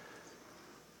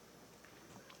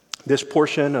 This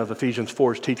portion of Ephesians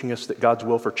 4 is teaching us that God's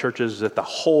will for churches is that the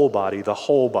whole body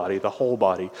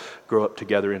grow up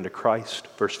together into Christ.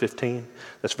 Verse 15,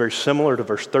 that's very similar to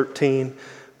verse 13.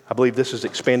 I believe this is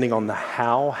expanding on the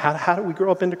how. How do we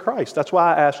grow up into Christ? That's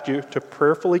why I asked you to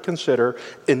prayerfully consider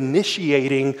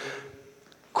initiating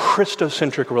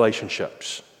Christocentric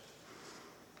relationships.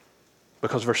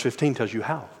 Because verse 15 tells you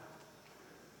how.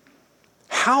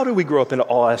 How do we grow up into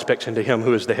all aspects into Him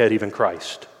who is the head, even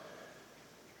Christ?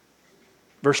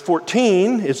 Verse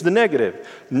 14 is the negative.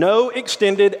 No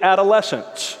extended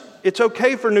adolescence. It's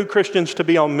okay for new Christians to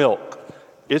be on milk.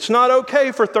 It's not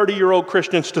okay for 30-year-old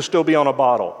Christians to still be on a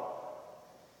bottle.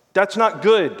 That's not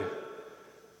good.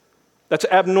 That's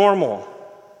abnormal.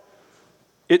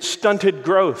 It's stunted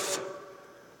growth.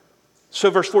 So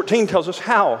verse 14 tells us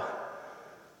how.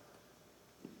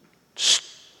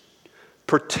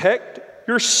 Protect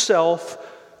yourself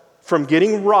from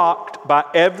getting rocked by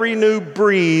every new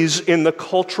breeze in the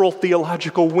cultural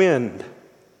theological wind.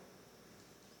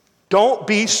 Don't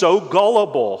be so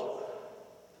gullible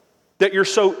that you're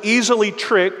so easily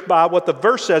tricked by what the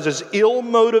verse says is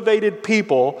ill-motivated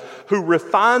people who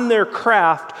refine their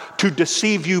craft to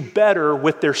deceive you better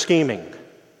with their scheming.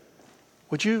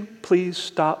 Would you please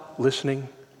stop listening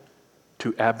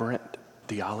to aberrant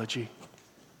theology?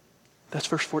 That's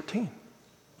verse 14.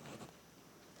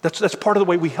 That's part of the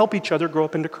way we help each other grow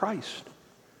up into Christ.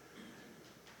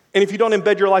 And if you don't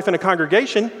embed your life in a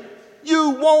congregation,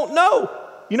 you won't know.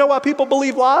 You know why people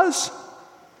believe lies?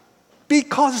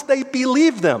 Because they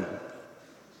believe them.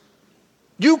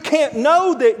 You can't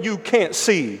know that you can't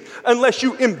see unless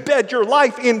you embed your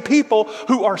life in people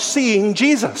who are seeing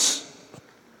Jesus.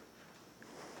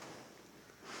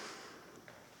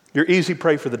 You're easy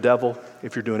prey for the devil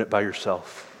if you're doing it by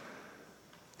yourself.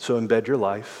 So embed your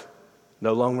life.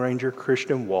 No Lone Ranger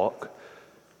Christian walk,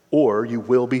 or you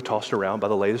will be tossed around by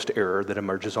the latest error that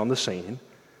emerges on the scene.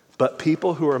 But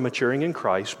people who are maturing in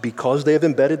Christ, because they have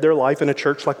embedded their life in a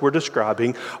church like we're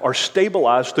describing, are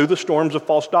stabilized through the storms of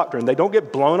false doctrine. They don't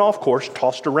get blown off course,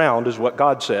 tossed around is what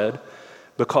God said,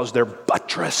 because they're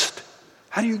buttressed.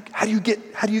 How do you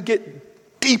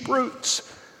get deep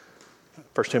roots?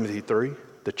 1 Timothy 3,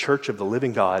 the church of the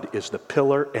living God is the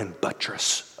pillar and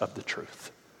buttress of the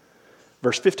truth.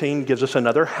 Verse 15 gives us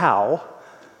another how.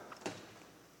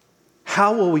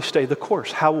 How will we stay the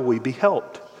course? How will we be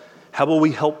helped? How will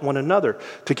we help one another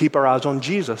to keep our eyes on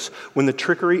Jesus when the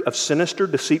trickery of sinister,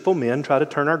 deceitful men try to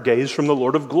turn our gaze from the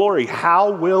Lord of glory? How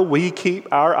will we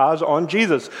keep our eyes on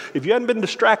Jesus? If you hadn't been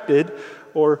distracted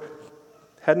or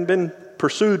hadn't been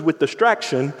pursued with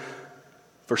distraction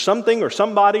for something or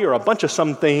somebody or a bunch of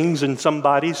some things and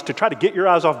somebodies to try to get your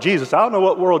eyes off Jesus, I don't know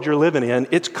what world you're living in.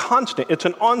 It's constant. It's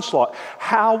an onslaught.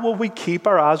 How will we keep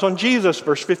our eyes on Jesus?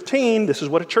 Verse 15, this is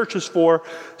what a church is for,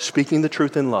 speaking the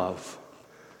truth in love.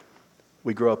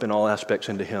 we grow up in all aspects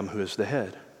into him who is the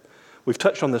head. We've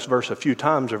touched on this verse a few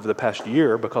times over the past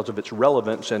year because of its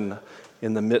relevance in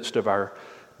the midst of our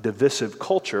divisive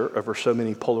culture over so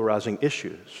many polarizing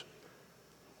issues.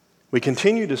 We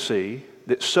continue to see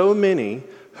that so many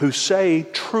who say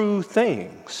true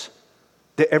things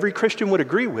that every Christian would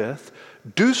agree with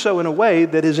do so in a way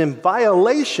that is in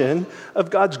violation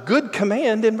of God's good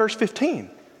command in verse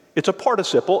 15. It's a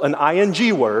participle, an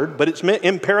ing word, but it's meant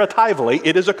imperatively.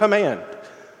 It is a command.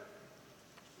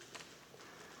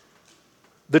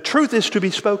 The truth is to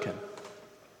be spoken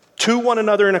to one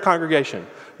another in a congregation.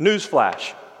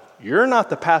 Newsflash, you're not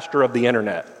the pastor of the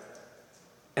internet,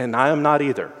 and I am not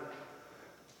either.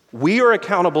 We are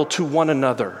accountable to one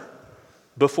another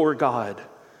before God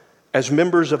as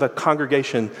members of a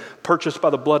congregation purchased by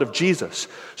the blood of Jesus.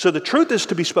 So the truth is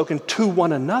to be spoken to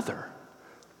one another.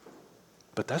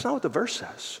 But that's not what the verse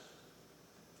says.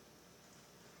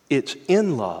 It's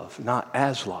in love, not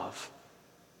as love.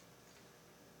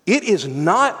 It is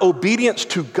not obedience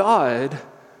to God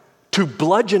to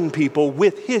bludgeon people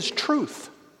with his truth.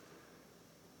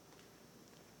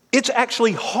 It's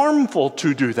actually harmful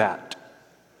to do that.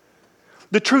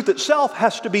 The truth itself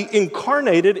has to be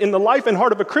incarnated in the life and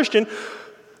heart of a Christian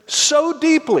so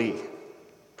deeply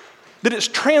that it's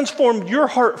transformed your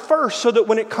heart first so that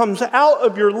when it comes out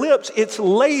of your lips, it's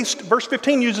laced, verse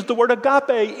 15 uses the word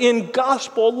agape, in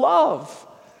gospel love.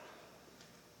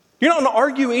 You're not going to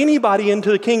argue anybody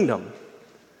into the kingdom,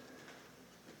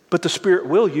 but the Spirit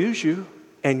will use you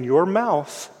and your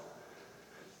mouth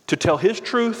to tell his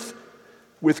truth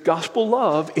with gospel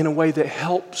love in a way that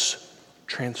helps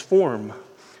transform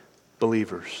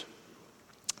believers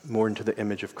more into the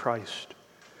image of Christ.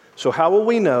 So how will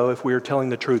we know if we are telling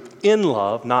the truth in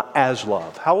love, not as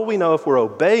love? How will we know if we're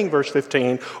obeying verse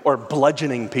 15 or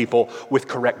bludgeoning people with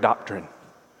correct doctrine?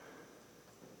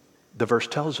 The verse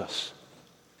tells us.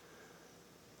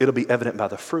 It'll be evident by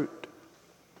the fruit.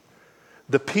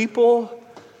 The people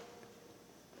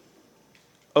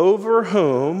over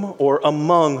whom, or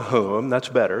among whom, that's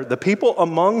better, the people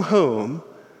among whom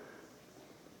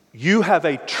you have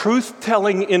a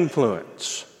truth-telling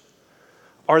influence,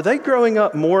 are they growing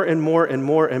up more and more and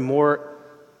more and more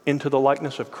into the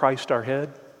likeness of Christ our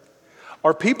head?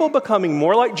 Are people becoming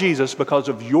more like Jesus because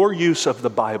of your use of the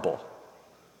Bible?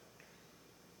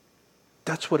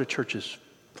 That's what a church is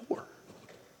for.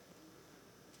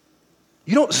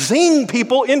 You don't zing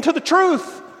people into the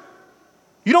truth.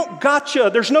 You don't gotcha.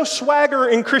 There's no swagger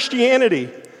in Christianity.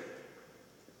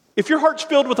 If your heart's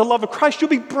filled with the love of Christ, you'll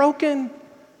be broken.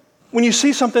 When you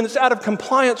see something that's out of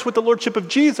compliance with the Lordship of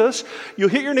Jesus, you'll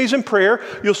hit your knees in prayer,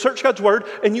 you'll search God's Word,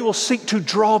 and you will seek to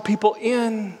draw people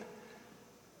in.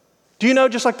 Do you know,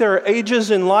 just like there are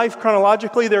ages in life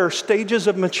chronologically, there are stages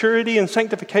of maturity and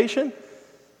sanctification?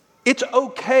 It's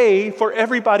okay for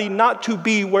everybody not to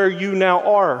be where you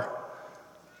now are.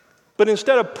 But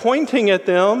instead of pointing at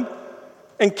them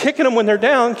and kicking them when they're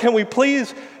down, can we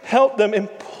please help them and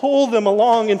pull them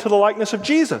along into the likeness of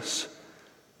Jesus?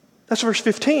 That's verse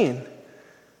 15.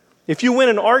 If you win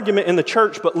an argument in the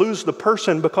church but lose the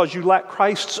person because you lack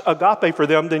Christ's agape for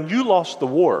them, then you lost the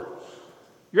war.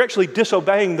 You're actually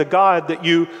disobeying the God that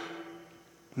you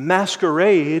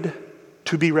masquerade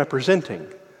to be representing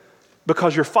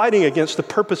because you're fighting against the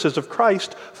purposes of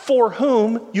Christ for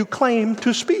whom you claim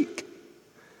to speak.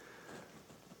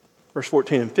 Verse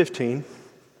 14 and 15,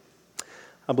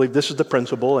 I believe this is the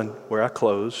principle and where I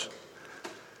close.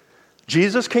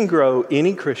 Jesus can grow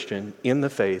any Christian in the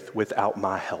faith without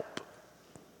my help.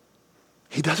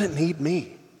 He doesn't need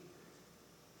me.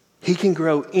 He can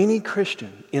grow any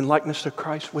Christian in likeness to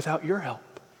Christ without your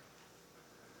help.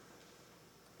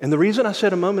 And the reason I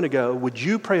said a moment ago, would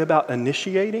you pray about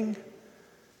initiating,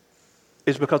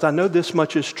 is because I know this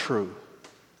much is true.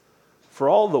 For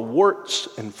all the warts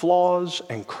and flaws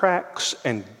and cracks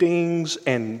and dings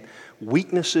and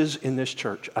weaknesses in this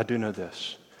church, I do know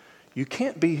this. You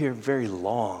can't be here very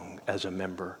long as a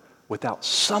member without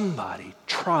somebody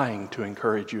trying to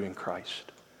encourage you in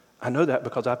Christ. I know that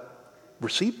because I've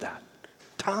received that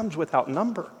times without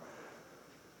number.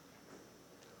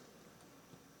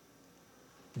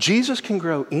 Jesus can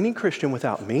grow any Christian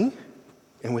without me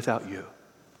and without you.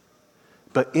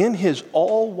 But in his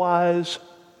all-wise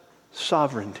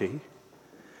sovereignty,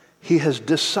 he has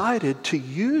decided to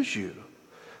use you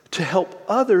to help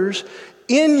others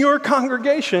in your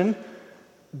congregation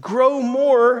grow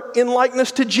more in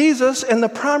likeness to Jesus. And the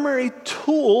primary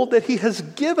tool that he has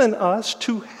given us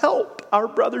to help our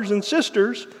brothers and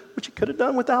sisters, which he could have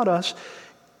done without us,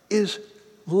 is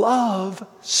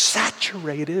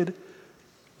love-saturated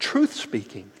truth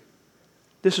speaking.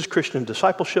 This is Christian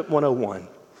Discipleship 101.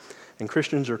 And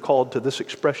Christians are called to this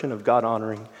expression of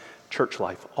God-honoring church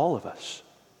life, all of us.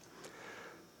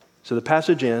 So the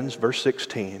passage ends, verse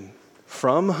 16,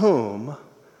 from whom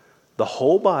the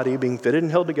whole body, being fitted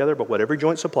and held together by what every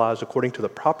joint supplies, according to the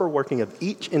proper working of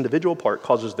each individual part,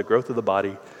 causes the growth of the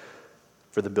body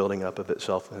for the building up of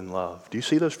itself in love. Do you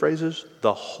see those phrases?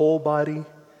 The whole body,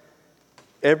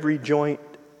 every joint,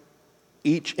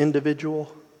 each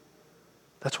individual.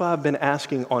 That's why I've been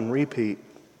asking on repeat,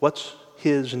 what's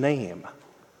his name?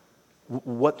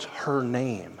 What's her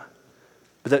name?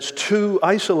 But that's too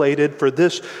isolated for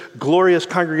this glorious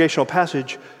congregational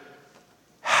passage.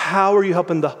 How are you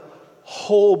helping the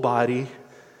whole body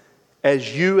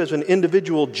as you as an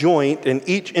individual joint and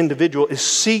each individual is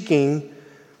seeking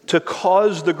to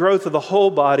cause the growth of the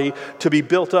whole body to be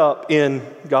built up in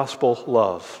gospel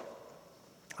love?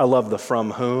 I love the from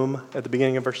whom at the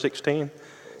beginning of verse 16.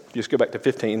 If you just go back to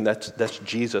 15, that's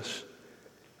Jesus.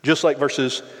 Just like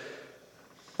verses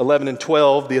 11 and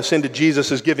 12, the ascended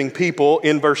Jesus is giving people.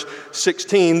 In verse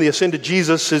 16, the ascended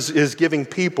Jesus is giving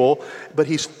people, but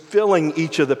he's filling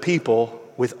each of the people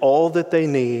with all that they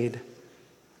need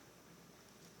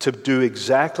to do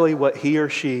exactly what he or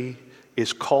she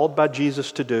is called by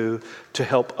Jesus to do to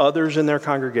help others in their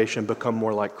congregation become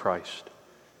more like Christ.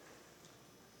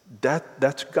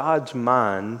 That's God's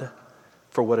mind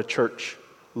for what a church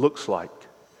looks like.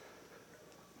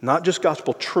 Not just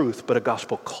gospel truth, but a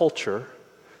gospel culture.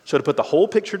 So to put the whole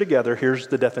picture together, here's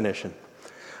the definition.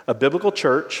 A biblical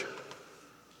church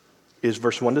is,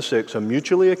 verse 1 to 6, a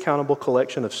mutually accountable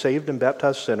collection of saved and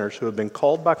baptized sinners who have been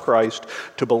called by Christ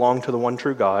to belong to the one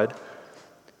true God.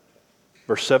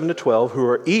 Verse 7 to 12, who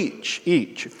are each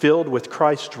filled with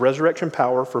Christ's resurrection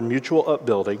power for mutual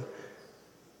upbuilding.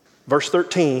 Verse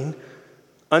 13,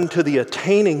 unto the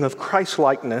attaining of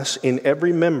Christ-likeness in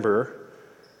every member.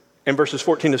 And verses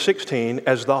 14 to 16,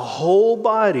 as the whole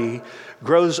body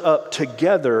grows up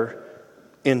together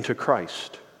into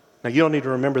Christ. Now, you don't need to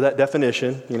remember that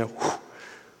definition,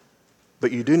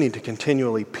 but you do need to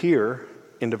continually peer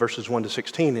into verses 1 to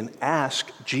 16 and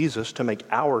ask Jesus to make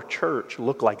our church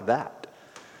look like that.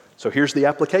 So here's the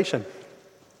application.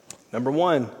 Number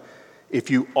one,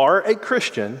 if you are a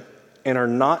Christian and are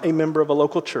not a member of a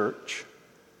local church,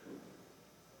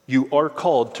 you are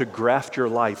called to graft your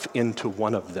life into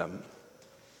one of them.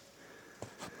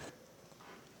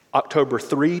 October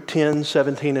 3, 10,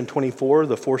 17, and 24,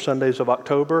 the 4 Sundays of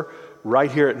October, right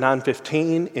here at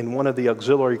 9:15 in one of the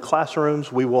auxiliary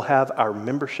classrooms, we will have our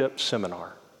membership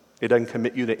seminar. It doesn't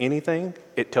commit you to anything.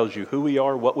 It tells you who we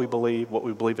are, what we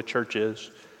believe a church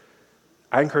is.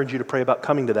 I encourage you to pray about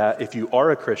coming to that if you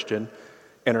are a Christian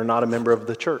and are not a member of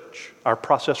the church. Our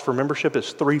process for membership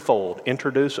is threefold: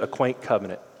 introduce, acquaint,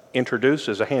 covenant. Introduce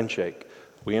is a handshake.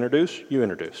 We introduce, you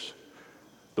introduce.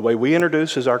 The way we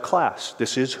introduce is our class.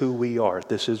 This is who we are.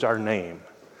 This is our name.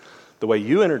 The way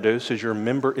you introduce is your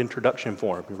member introduction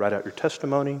form. You write out your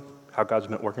testimony, how God's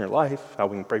been working in your life, how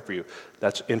we can pray for you.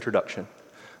 That's introduction.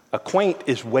 Acquaint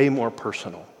is way more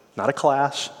personal. Not a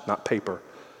class, not paper.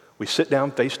 We sit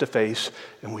down face to face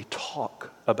and we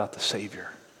talk about the Savior,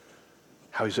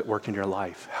 how he's at work in your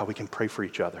life, how we can pray for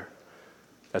each other.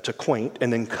 That's acquaint.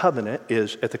 And then covenant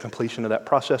is at the completion of that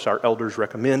process. Our elders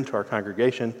recommend to our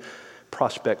congregation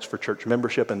prospects for church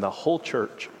membership, and the whole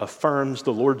church affirms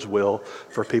the Lord's will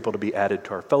for people to be added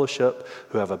to our fellowship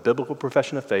who have a biblical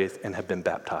profession of faith and have been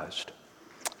baptized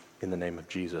in the name of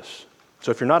Jesus.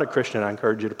 So if you're not a Christian, I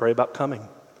encourage you to pray about coming.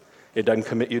 It doesn't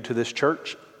commit you to this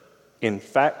church. In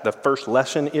fact, the first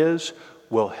lesson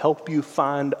will help you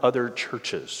find other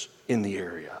churches in the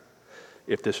area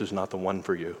if this is not the one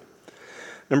for you.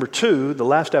 Number 2, the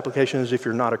last application is if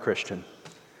you're not a Christian.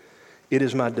 It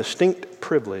is my distinct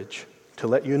privilege to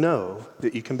let you know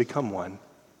that you can become one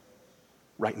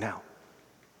right now,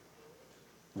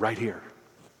 right here.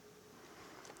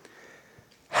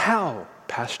 How,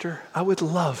 Pastor? I would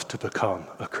love to become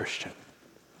a Christian.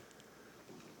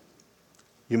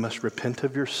 You must repent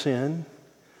of your sin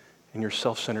and your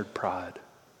self-centered pride.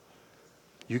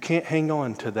 You can't hang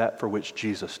on to that for which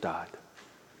Jesus died.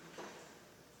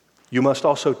 You must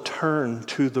also turn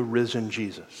to the risen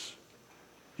Jesus.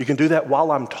 You can do that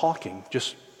while I'm talking,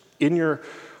 just in your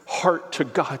heart to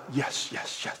God. Yes,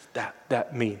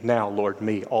 that me, now, Lord,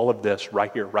 me, all of this right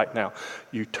here, right now.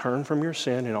 You turn from your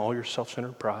sin and all your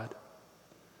self-centered pride.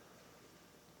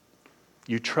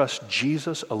 You trust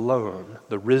Jesus alone,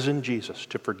 the risen Jesus,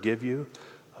 to forgive you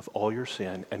of all your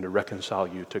sin and to reconcile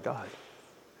you to God.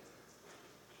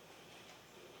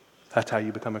 That's how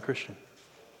you become a Christian.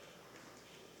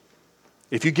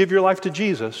 If you give your life to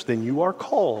Jesus, then you are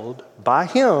called by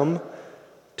him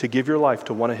to give your life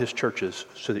to one of his churches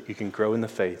so that you can grow in the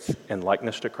faith and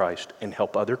likeness to Christ and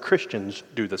help other Christians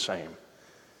do the same.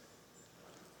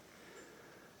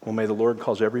 Well, may the Lord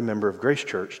cause every member of Grace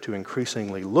Church to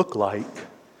increasingly look like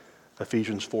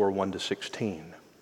Ephesians 4:1-16.